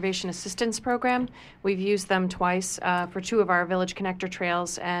Trails Conservation Assistance Program. We've used them twice for two of our Village Connector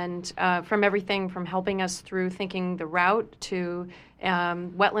trails, and from everything from helping us through thinking the route to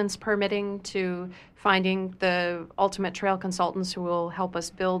wetlands permitting to finding the ultimate trail consultants who will help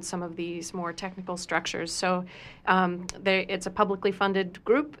us build some of these more technical structures. So it's a publicly funded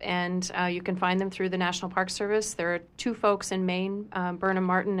group, and you can find them through the National Park Service. There are two folks in Maine, Burnham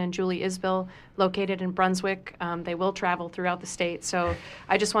Martin and Julie Isbell, located in Brunswick. They will travel throughout the state. So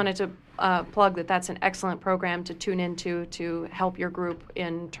I just wanted to plug that's an excellent program to tune into to help your group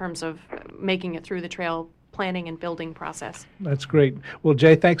in terms of making it through the trail planning and building process. That's great. Well,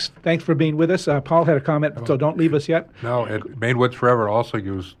 Jay, thanks for being with us. Paul had a comment, so don't leave us yet. No, Maine Woods Forever also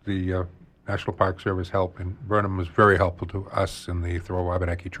used the National Park Service help, and Burnham was very helpful to us in the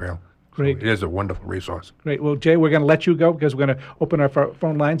Thoreau-Wabanaki Trail. Great. So it is a wonderful resource. Great. Well, Jay, we're going to let you go because we're going to open our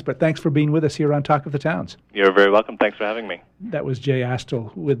phone lines, but thanks for being with us here on Talk of the Towns. You're very welcome. Thanks for having me. That was Jay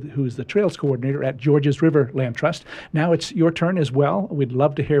Astle, who's the Trails Coordinator at Georges River Land Trust. Now it's your turn as well. We'd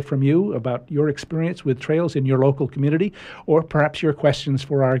love to hear from you about your experience with trails in your local community, or perhaps your questions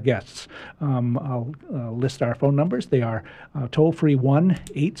for our guests. I'll list our phone numbers. They are toll-free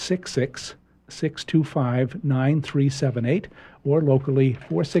 1-866-625-9378, or locally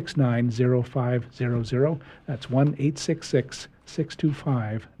 469-0500. That's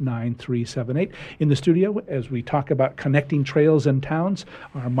 1-866-625-9378. In the studio, as we talk about connecting trails and towns,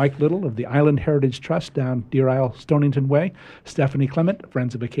 are Mike Little of the Island Heritage Trust down Deer Isle, Stonington Way, Stephanie Clement,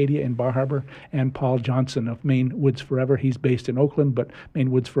 Friends of Acadia in Bar Harbor, and Paul Johnson of Maine Woods Forever. He's based in Oakland, but Maine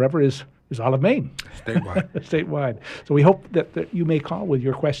Woods Forever is is all of Maine. Statewide. Statewide. So we hope that you may call with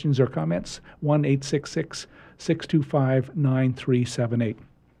your questions or comments, 1-866-625-9378.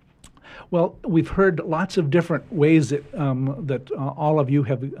 Well, we've heard lots of different ways that all of you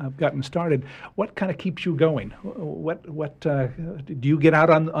have gotten started. What kind of keeps you going? What do you get out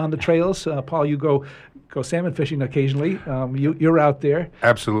on the trails? Paul, you go salmon fishing occasionally. You're out there.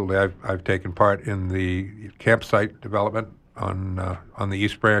 Absolutely. I've taken part in the campsite development on the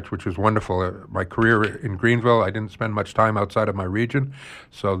East Branch, which was wonderful. My career in Greenville, I didn't spend much time outside of my region,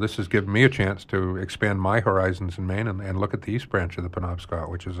 so this has given me a chance to expand my horizons in Maine and look at the East Branch of the Penobscot,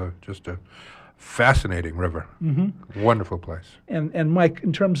 which is just a fascinating river. Mm-hmm. Wonderful place. And Mike,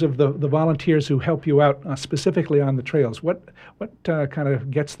 in terms of the volunteers who help you out specifically on the trails, what kind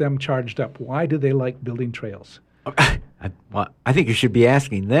of gets them charged up? Why do they like building trails? I think you should be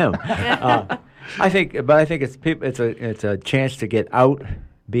asking them. I think it's a chance to get out,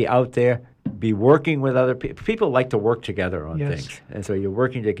 be out there, be working with other people. People like to work together on things, and so you're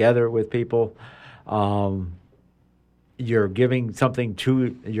working together with people. You're giving something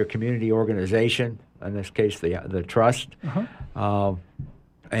to your community organization, in this case, the trust. Uh-huh.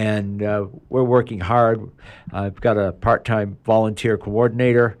 And we're working hard. I've got a part-time volunteer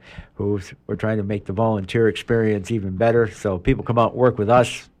coordinator we're trying to make the volunteer experience even better. So people come out and work with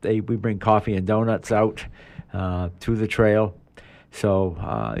us. We bring coffee and donuts out to the trail. So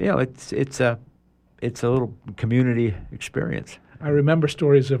it's a little community experience. I remember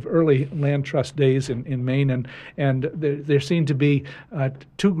stories of early land trust days in Maine, and there seemed to be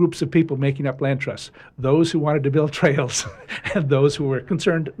two groups of people making up land trusts: those who wanted to build trails, and those who were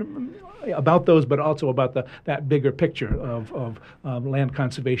concerned about those, but also about that bigger picture of land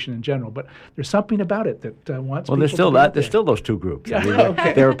conservation in general. But there's something about it that wants. Well, there's still those two groups. Yeah. I mean,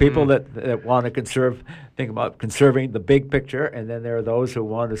 Okay. There are people that want to think about conserving the big picture, and then there are those who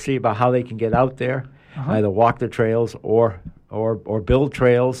want to see about how they can get out there, either walk the trails or build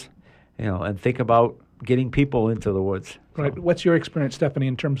trails, and think about getting people into the woods. Right. What's your experience, Stephanie,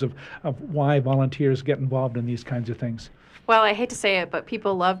 in terms of why volunteers get involved in these kinds of things? Well, I hate to say it, but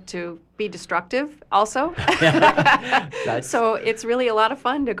people love to be destructive also. So it's really a lot of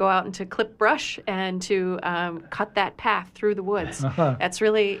fun to go out and to clip brush and to cut that path through the woods. Uh-huh. That's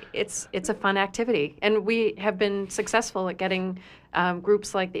really, it's a fun activity. And we have been successful at getting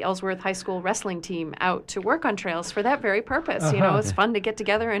groups like the Ellsworth High School wrestling team out to work on trails for that very purpose. Uh-huh. It's fun to get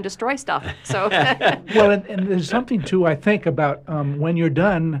together and destroy stuff. So, well, and there's something too, I think, about when you're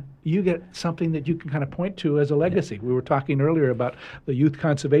done, you get something that you can kind of point to as a legacy. We were talking earlier about the Youth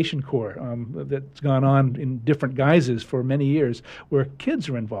Conservation Corps that's gone on in different guises for many years, where kids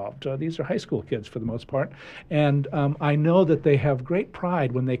are involved. These are high school kids for the most part, and I know that they have great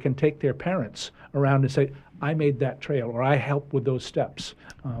pride when they can take their parents around and say, I made that trail, or I helped with those steps.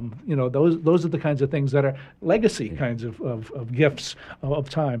 Those are the kinds of things that are legacy kinds of gifts of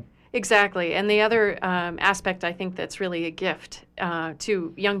time. Exactly. And the other aspect I think that's really a gift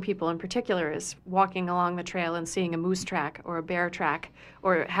to young people in particular is walking along the trail and seeing a moose track or a bear track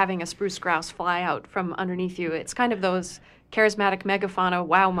or having a spruce grouse fly out from underneath you. It's kind of those charismatic megafauna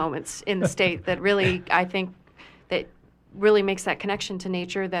wow moments in the state that really, I think, that really makes that connection to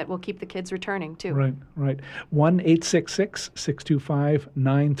nature that will keep the kids returning too. Right.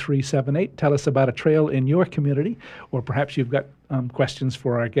 1-866-625-9378. Tell us about a trail in your community, or perhaps you've got questions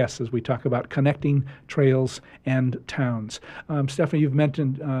for our guests as we talk about connecting trails and towns. Stephanie, you've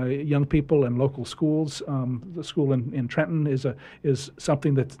mentioned young people and local schools. The school in Trenton is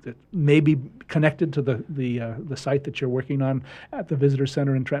something that may be connected to the site that you're working on at the Visitor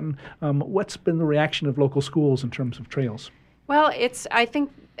Center in Trenton. What's been the reaction of local schools in terms of trails? Well, I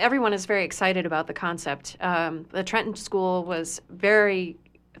think everyone is very excited about the concept. The Trenton School was very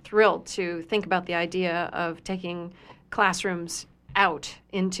thrilled to think about the idea of taking classrooms out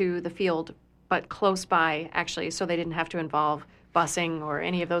into the field, but close by, actually, so they didn't have to involve busing or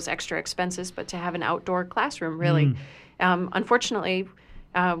any of those extra expenses, but to have an outdoor classroom, really. Unfortunately,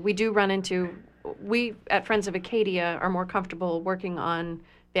 we at Friends of Acadia are more comfortable working on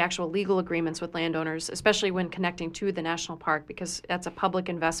the actual legal agreements with landowners, especially when connecting to the national park, because that's a public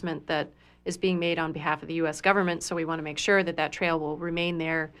investment that is being made on behalf of the U.S. government, so we want to make sure that trail will remain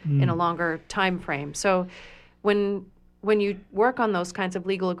there in a longer time frame. So when you work on those kinds of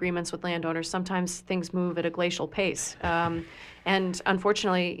legal agreements with landowners, sometimes things move at a glacial pace. And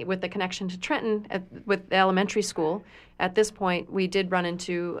unfortunately, with the connection to Trenton, with the elementary school, at this point, we did run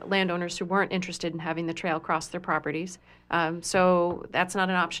into landowners who weren't interested in having the trail cross their properties. So that's not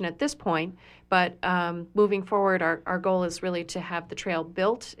an option at this point. But moving forward, our goal is really to have the trail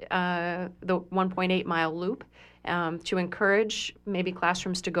built, the 1.8-mile loop, to encourage maybe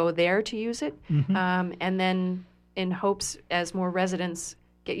classrooms to go there to use it. And then in hopes, as more residents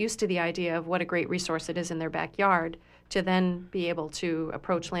get used to the idea of what a great resource it is in their backyard, to then be able to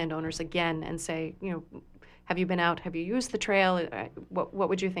approach landowners again and say, have you been out? Have you used the trail? What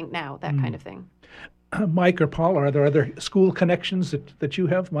would you think now? That kind of thing. Mike or Paul, are there other school connections that you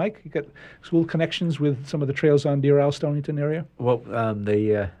have, Mike? You got school connections with some of the trails on Deer Isle, Stonington area? Well,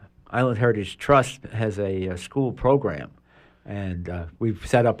 the Island Heritage Trust has a school program, and we've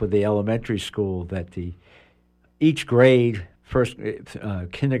set up with the elementary school that each grade, first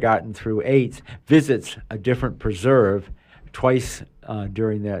kindergarten through 8th, visits a different preserve twice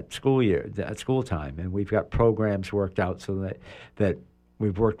during that school year, that school time, and we've got programs worked out so that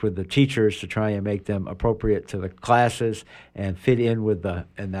we've worked with the teachers to try and make them appropriate to the classes and fit in with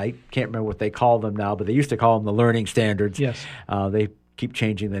and I can't remember what they call them now, but they used to call them the learning standards. Yes. They keep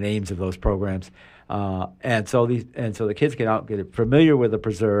changing the names of those programs. And so the kids get out, get familiar with the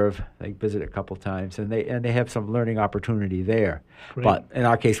preserve. They visit a couple times, and they have some learning opportunity there. Great. But in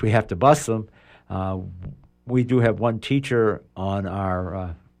our case, we have to bus them. We do have one teacher on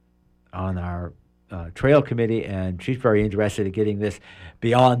our trail committee, and she's very interested in getting this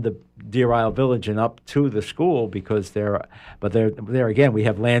beyond the Deer Isle Village and up to the school, because there again, we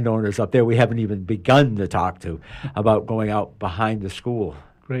have landowners up there we haven't even begun to talk to about going out behind the school.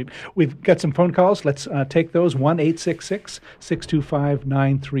 Great. We've got some phone calls. Let's take those,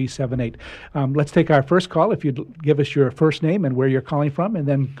 1-866-625-9378. Let's take our first call. If you'd give us your first name and where you're calling from, and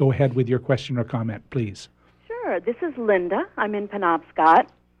then go ahead with your question or comment, please. Sure. This is Linda. I'm in Penobscot.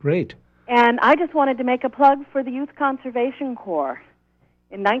 Great. And I just wanted to make a plug for the Youth Conservation Corps.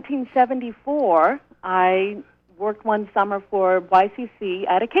 In 1974, I worked one summer for YCC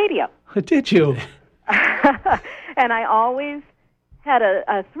at Acadia. Did you? And I always had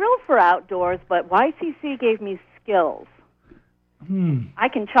a thrill for outdoors, but YCC gave me skills. I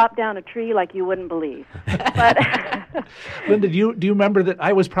can chop down a tree like you wouldn't believe. But Linda, do you remember that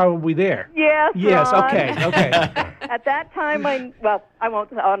I was probably there? Yes. Yes. Ron. Okay. At that time, I won't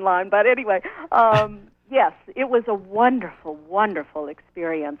say online, but anyway, yes, it was a wonderful, wonderful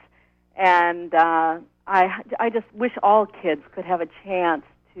experience, and I just wish all kids could have a chance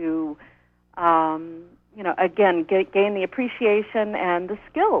to, again, gain the appreciation and the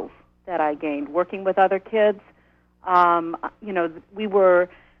skills that I gained working with other kids.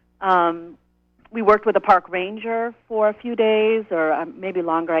 We worked with a park ranger for a few days, or maybe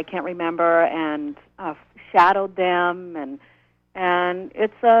longer, I can't remember, and shadowed them, and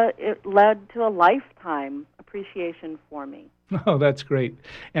it led to a lifetime appreciation for me. Oh, that's great.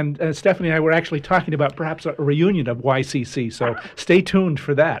 And Stephanie and I were actually talking about perhaps a reunion of YCC, so stay tuned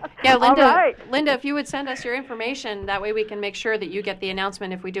for that. Yeah, Linda, all right. Linda, if you would send us your information, that way we can make sure that you get the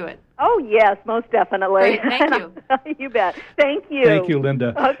announcement if we do it. Oh, yes, most definitely. Great, thank you. You bet. Thank you. Thank you,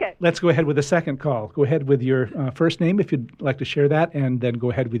 Linda. Okay. Let's go ahead with the second call. Go ahead with your first name if you'd like to share that, and then go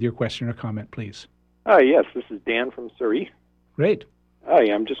ahead with your question or comment, please. Yes, this is Dan from Surrey. Great.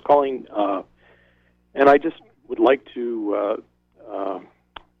 Hi, I'm just calling, and I just would like to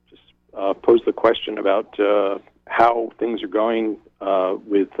pose the question about how things are going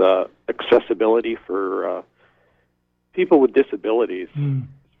with accessibility for people with disabilities, as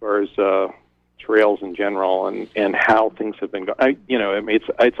far as trails in general, and how things have been going.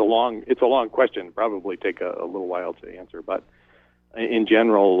 It's a long question. Probably take a little while to answer, but in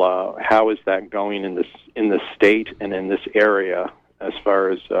general, how is that going in the state and in this area, as far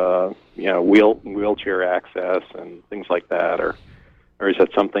as wheelchair access and things like that, or is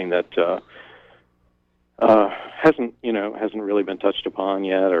that something that hasn't really been touched upon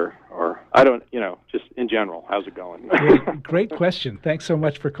yet, or I don't, just in general, how's it going? Great question. Thanks so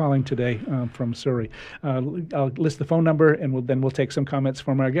much for calling today from Surrey. I'll list the phone number, and we'll take some comments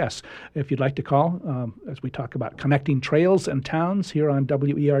from our guests. If you'd like to call, as we talk about connecting trails and towns here on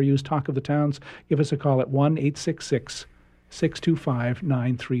WERU's Talk of the Towns, give us a call at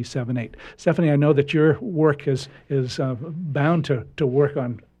 1-866-625-9378. Stephanie, I know that your work is bound to work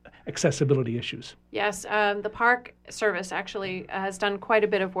on accessibility issues. Yes, the Park Service actually has done quite a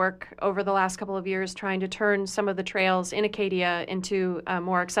bit of work over the last couple of years trying to turn some of the trails in Acadia into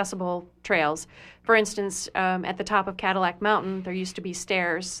more accessible trails. For instance, at the top of Cadillac Mountain, there used to be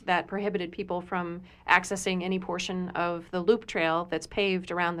stairs that prohibited people from accessing any portion of the loop trail that's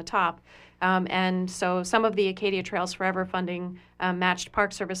paved around the top. And so some of the Acadia Trails Forever funding matched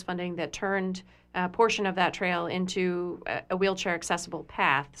Park Service funding that turned a portion of that trail into a wheelchair accessible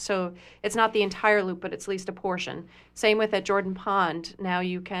path. So it's not the entire loop, but it's at least a portion. Same with at Jordan Pond. Now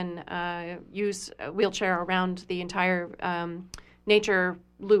you can use a wheelchair around the entire nature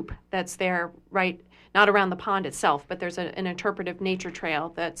loop that's there right not around the pond itself, but there's an interpretive nature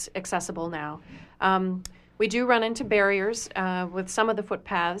trail that's accessible now. We do run into barriers with some of the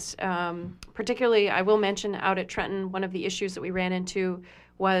footpaths. Particularly, I will mention out at Trenton, one of the issues that we ran into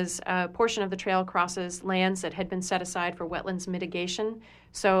was a portion of the trail crosses lands that had been set aside for wetlands mitigation.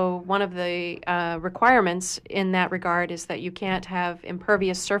 So one of the requirements in that regard is that you can't have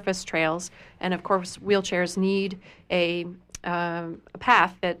impervious surface trails, and of course wheelchairs need a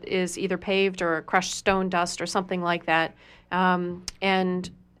path that is either paved or crushed stone dust or something like that.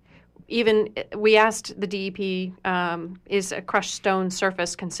 And even we asked the DEP, is a crushed stone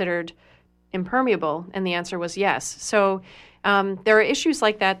surface considered impermeable? And the answer was yes. So there are issues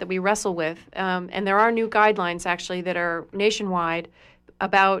like that we wrestle with. And there are new guidelines, actually, that are nationwide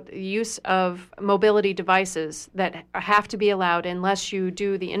about the use of mobility devices that have to be allowed unless you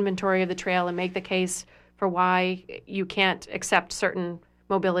do the inventory of the trail and make the case for why you can't accept certain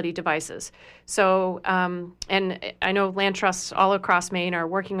mobility devices. So, and I know land trusts all across Maine are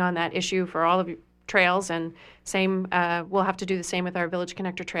working on that issue for all of your trails, and same, we'll have to do the same with our Village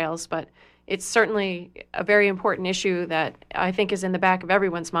Connector trails, but it's certainly a very important issue that I think is in the back of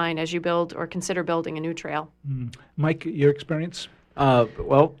everyone's mind as you build or consider building a new trail. Mike, your experience?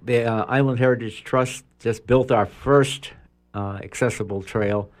 Well, the Island Heritage Trust just built our first accessible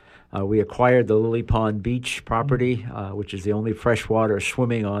trail. We acquired the Lily Pond Beach property, which is the only freshwater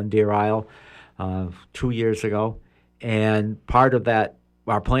swimming on Deer Isle, 2 years ago. And part of that,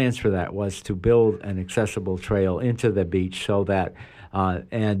 our plans for that was to build an accessible trail into the beach so that,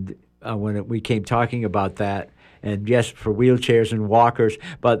 when we came talking about that, and yes, for wheelchairs and walkers,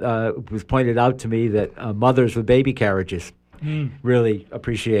 but it was pointed out to me that mothers with baby carriages really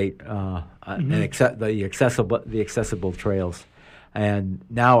appreciate the accessible trails. And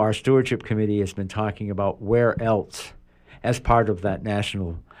now our stewardship committee has been talking about where else, as part of that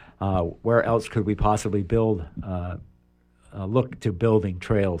national, where else could we possibly build, look to building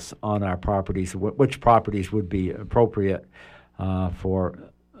trails on our properties, which properties would be appropriate for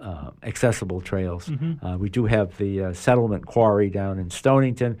accessible trails. We do have the settlement quarry down in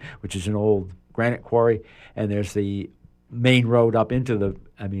Stonington, which is an old granite quarry, and there's the main road up into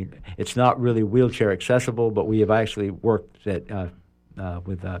it's not really wheelchair accessible, but we have actually worked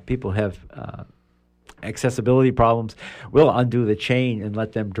with people who have accessibility problems. We'll undo the chain and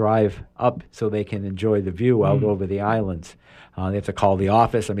let them drive up so they can enjoy the view out over the islands. They have to call the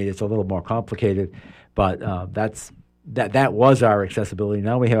office. It's a little more complicated, but that was our accessibility.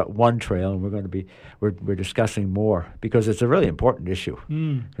 Now we have one trail, and we're discussing more because it's a really important issue.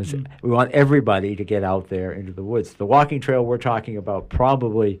 Because we want everybody to get out there into the woods. The walking trail we're talking about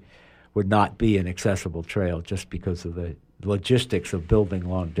probably would not be an accessible trail just because of the logistics of building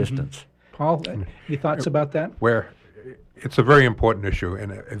long distance. Paul, any thoughts about that? Where it's a very important issue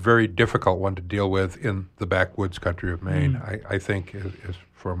and a very difficult one to deal with in the backwoods country of Maine. I think is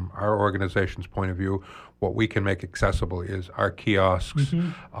from our organization's point of view, what we can make accessible is our kiosks,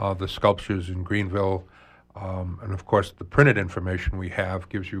 the sculptures in Greenville, and of course the printed information we have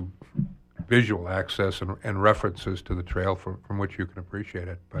gives you visual access and references to the trail from which you can appreciate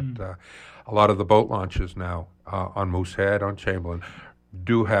it. But a lot of the boat launches now on Moosehead, on Chamberlain,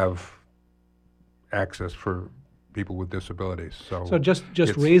 do have access for people with disabilities. So just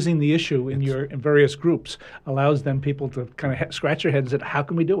raising the issue in various groups allows then people to kind of scratch their heads at how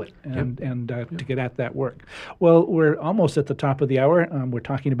can we do it and to get at that work. Well, we're almost at the top of the hour. We're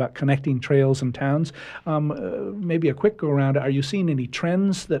talking about connecting trails and towns. Maybe a quick go around. Are you seeing any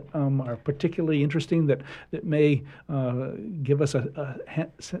trends that are particularly interesting that may give us a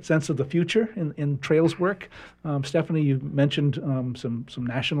sense of the future in trails work? Stephanie, you mentioned some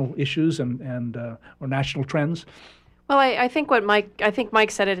national issues and or national trends. Well, I think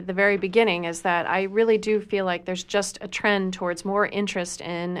Mike said it at the very beginning, is that I really do feel like there's just a trend towards more interest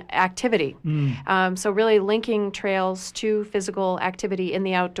in activity. So really linking trails to physical activity in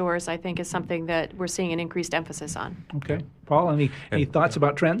the outdoors, I think, is something that we're seeing an increased emphasis on. Okay. Paul, any thoughts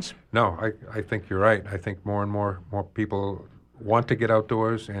about trends? No, I think you're right. I think more and more people want to get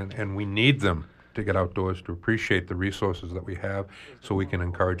outdoors, and we need them to get outdoors to appreciate the resources that we have so we can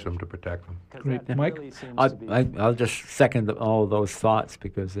encourage them to protect them. Great. Mike? I'll just second all of those thoughts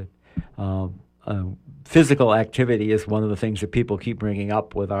because physical activity is one of the things that people keep bringing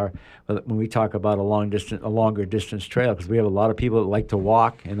up when we talk about a longer distance trail, because we have a lot of people that like to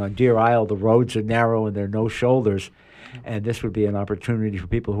walk, and on Deer Isle the roads are narrow and there are no shoulders, and this would be an opportunity for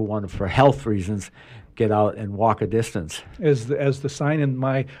people who want to, for health reasons, get out and walk a distance. As the sign in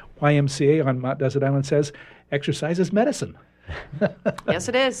my YMCA on Mount Desert Island says, exercise is medicine. Yes,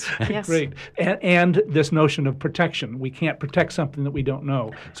 it is. Yes. Great. And this notion of protection. We can't protect something that we don't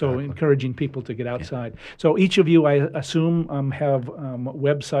know. So encouraging people to get outside. So each of you, I assume, have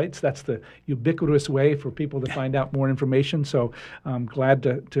websites. That's the ubiquitous way for people to find out more information. So I'm glad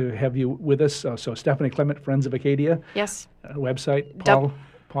to have you with us. So Stephanie Clement, Friends of Acadia. Yes. Website.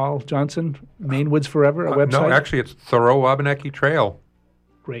 Paul Johnson, Maine Woods Forever, a website. No, actually, it's Thoreau-Wabanaki Trail.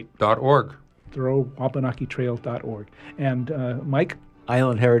 Great. .org. Thoreau-Wabanaki-Trail.org. And Mike?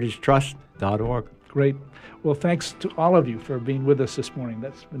 IslandHeritageTrust.org. Great. Well, thanks to all of you for being with us this morning.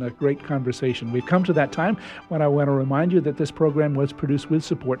 That's been a great conversation. We've come to that time when I want to remind you that this program was produced with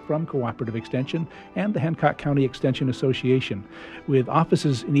support from Cooperative Extension and the Hancock County Extension Association. With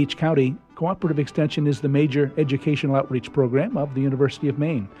offices in each county, Cooperative Extension is the major educational outreach program of the University of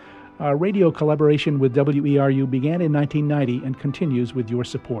Maine. Our radio collaboration with WERU began in 1990 and continues with your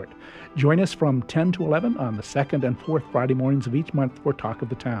support. Join us from 10 to 11 on the second and fourth Friday mornings of each month for Talk of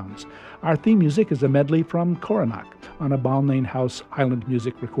the Towns. Our theme music is a medley from Coronach on a Balmain House Highland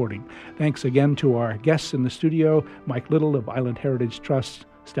music recording. Thanks again to our guests in the studio, Mike Little of Island Heritage Trust,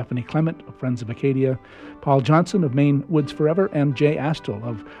 Stephanie Clement of Friends of Acadia, Paul Johnson of Maine Woods Forever, and Jay Astle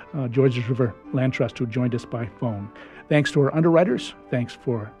of Georges River Land Trust, who joined us by phone. Thanks to our underwriters. Thanks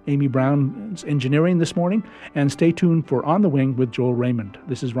for Amy Brown's engineering this morning. And stay tuned for On the Wing with Joel Raymond.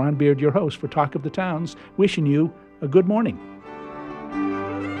 This is Ron Beard, your host for Talk of the Towns, wishing you a good morning.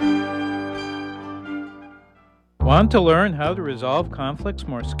 Want to learn how to resolve conflicts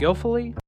more skillfully?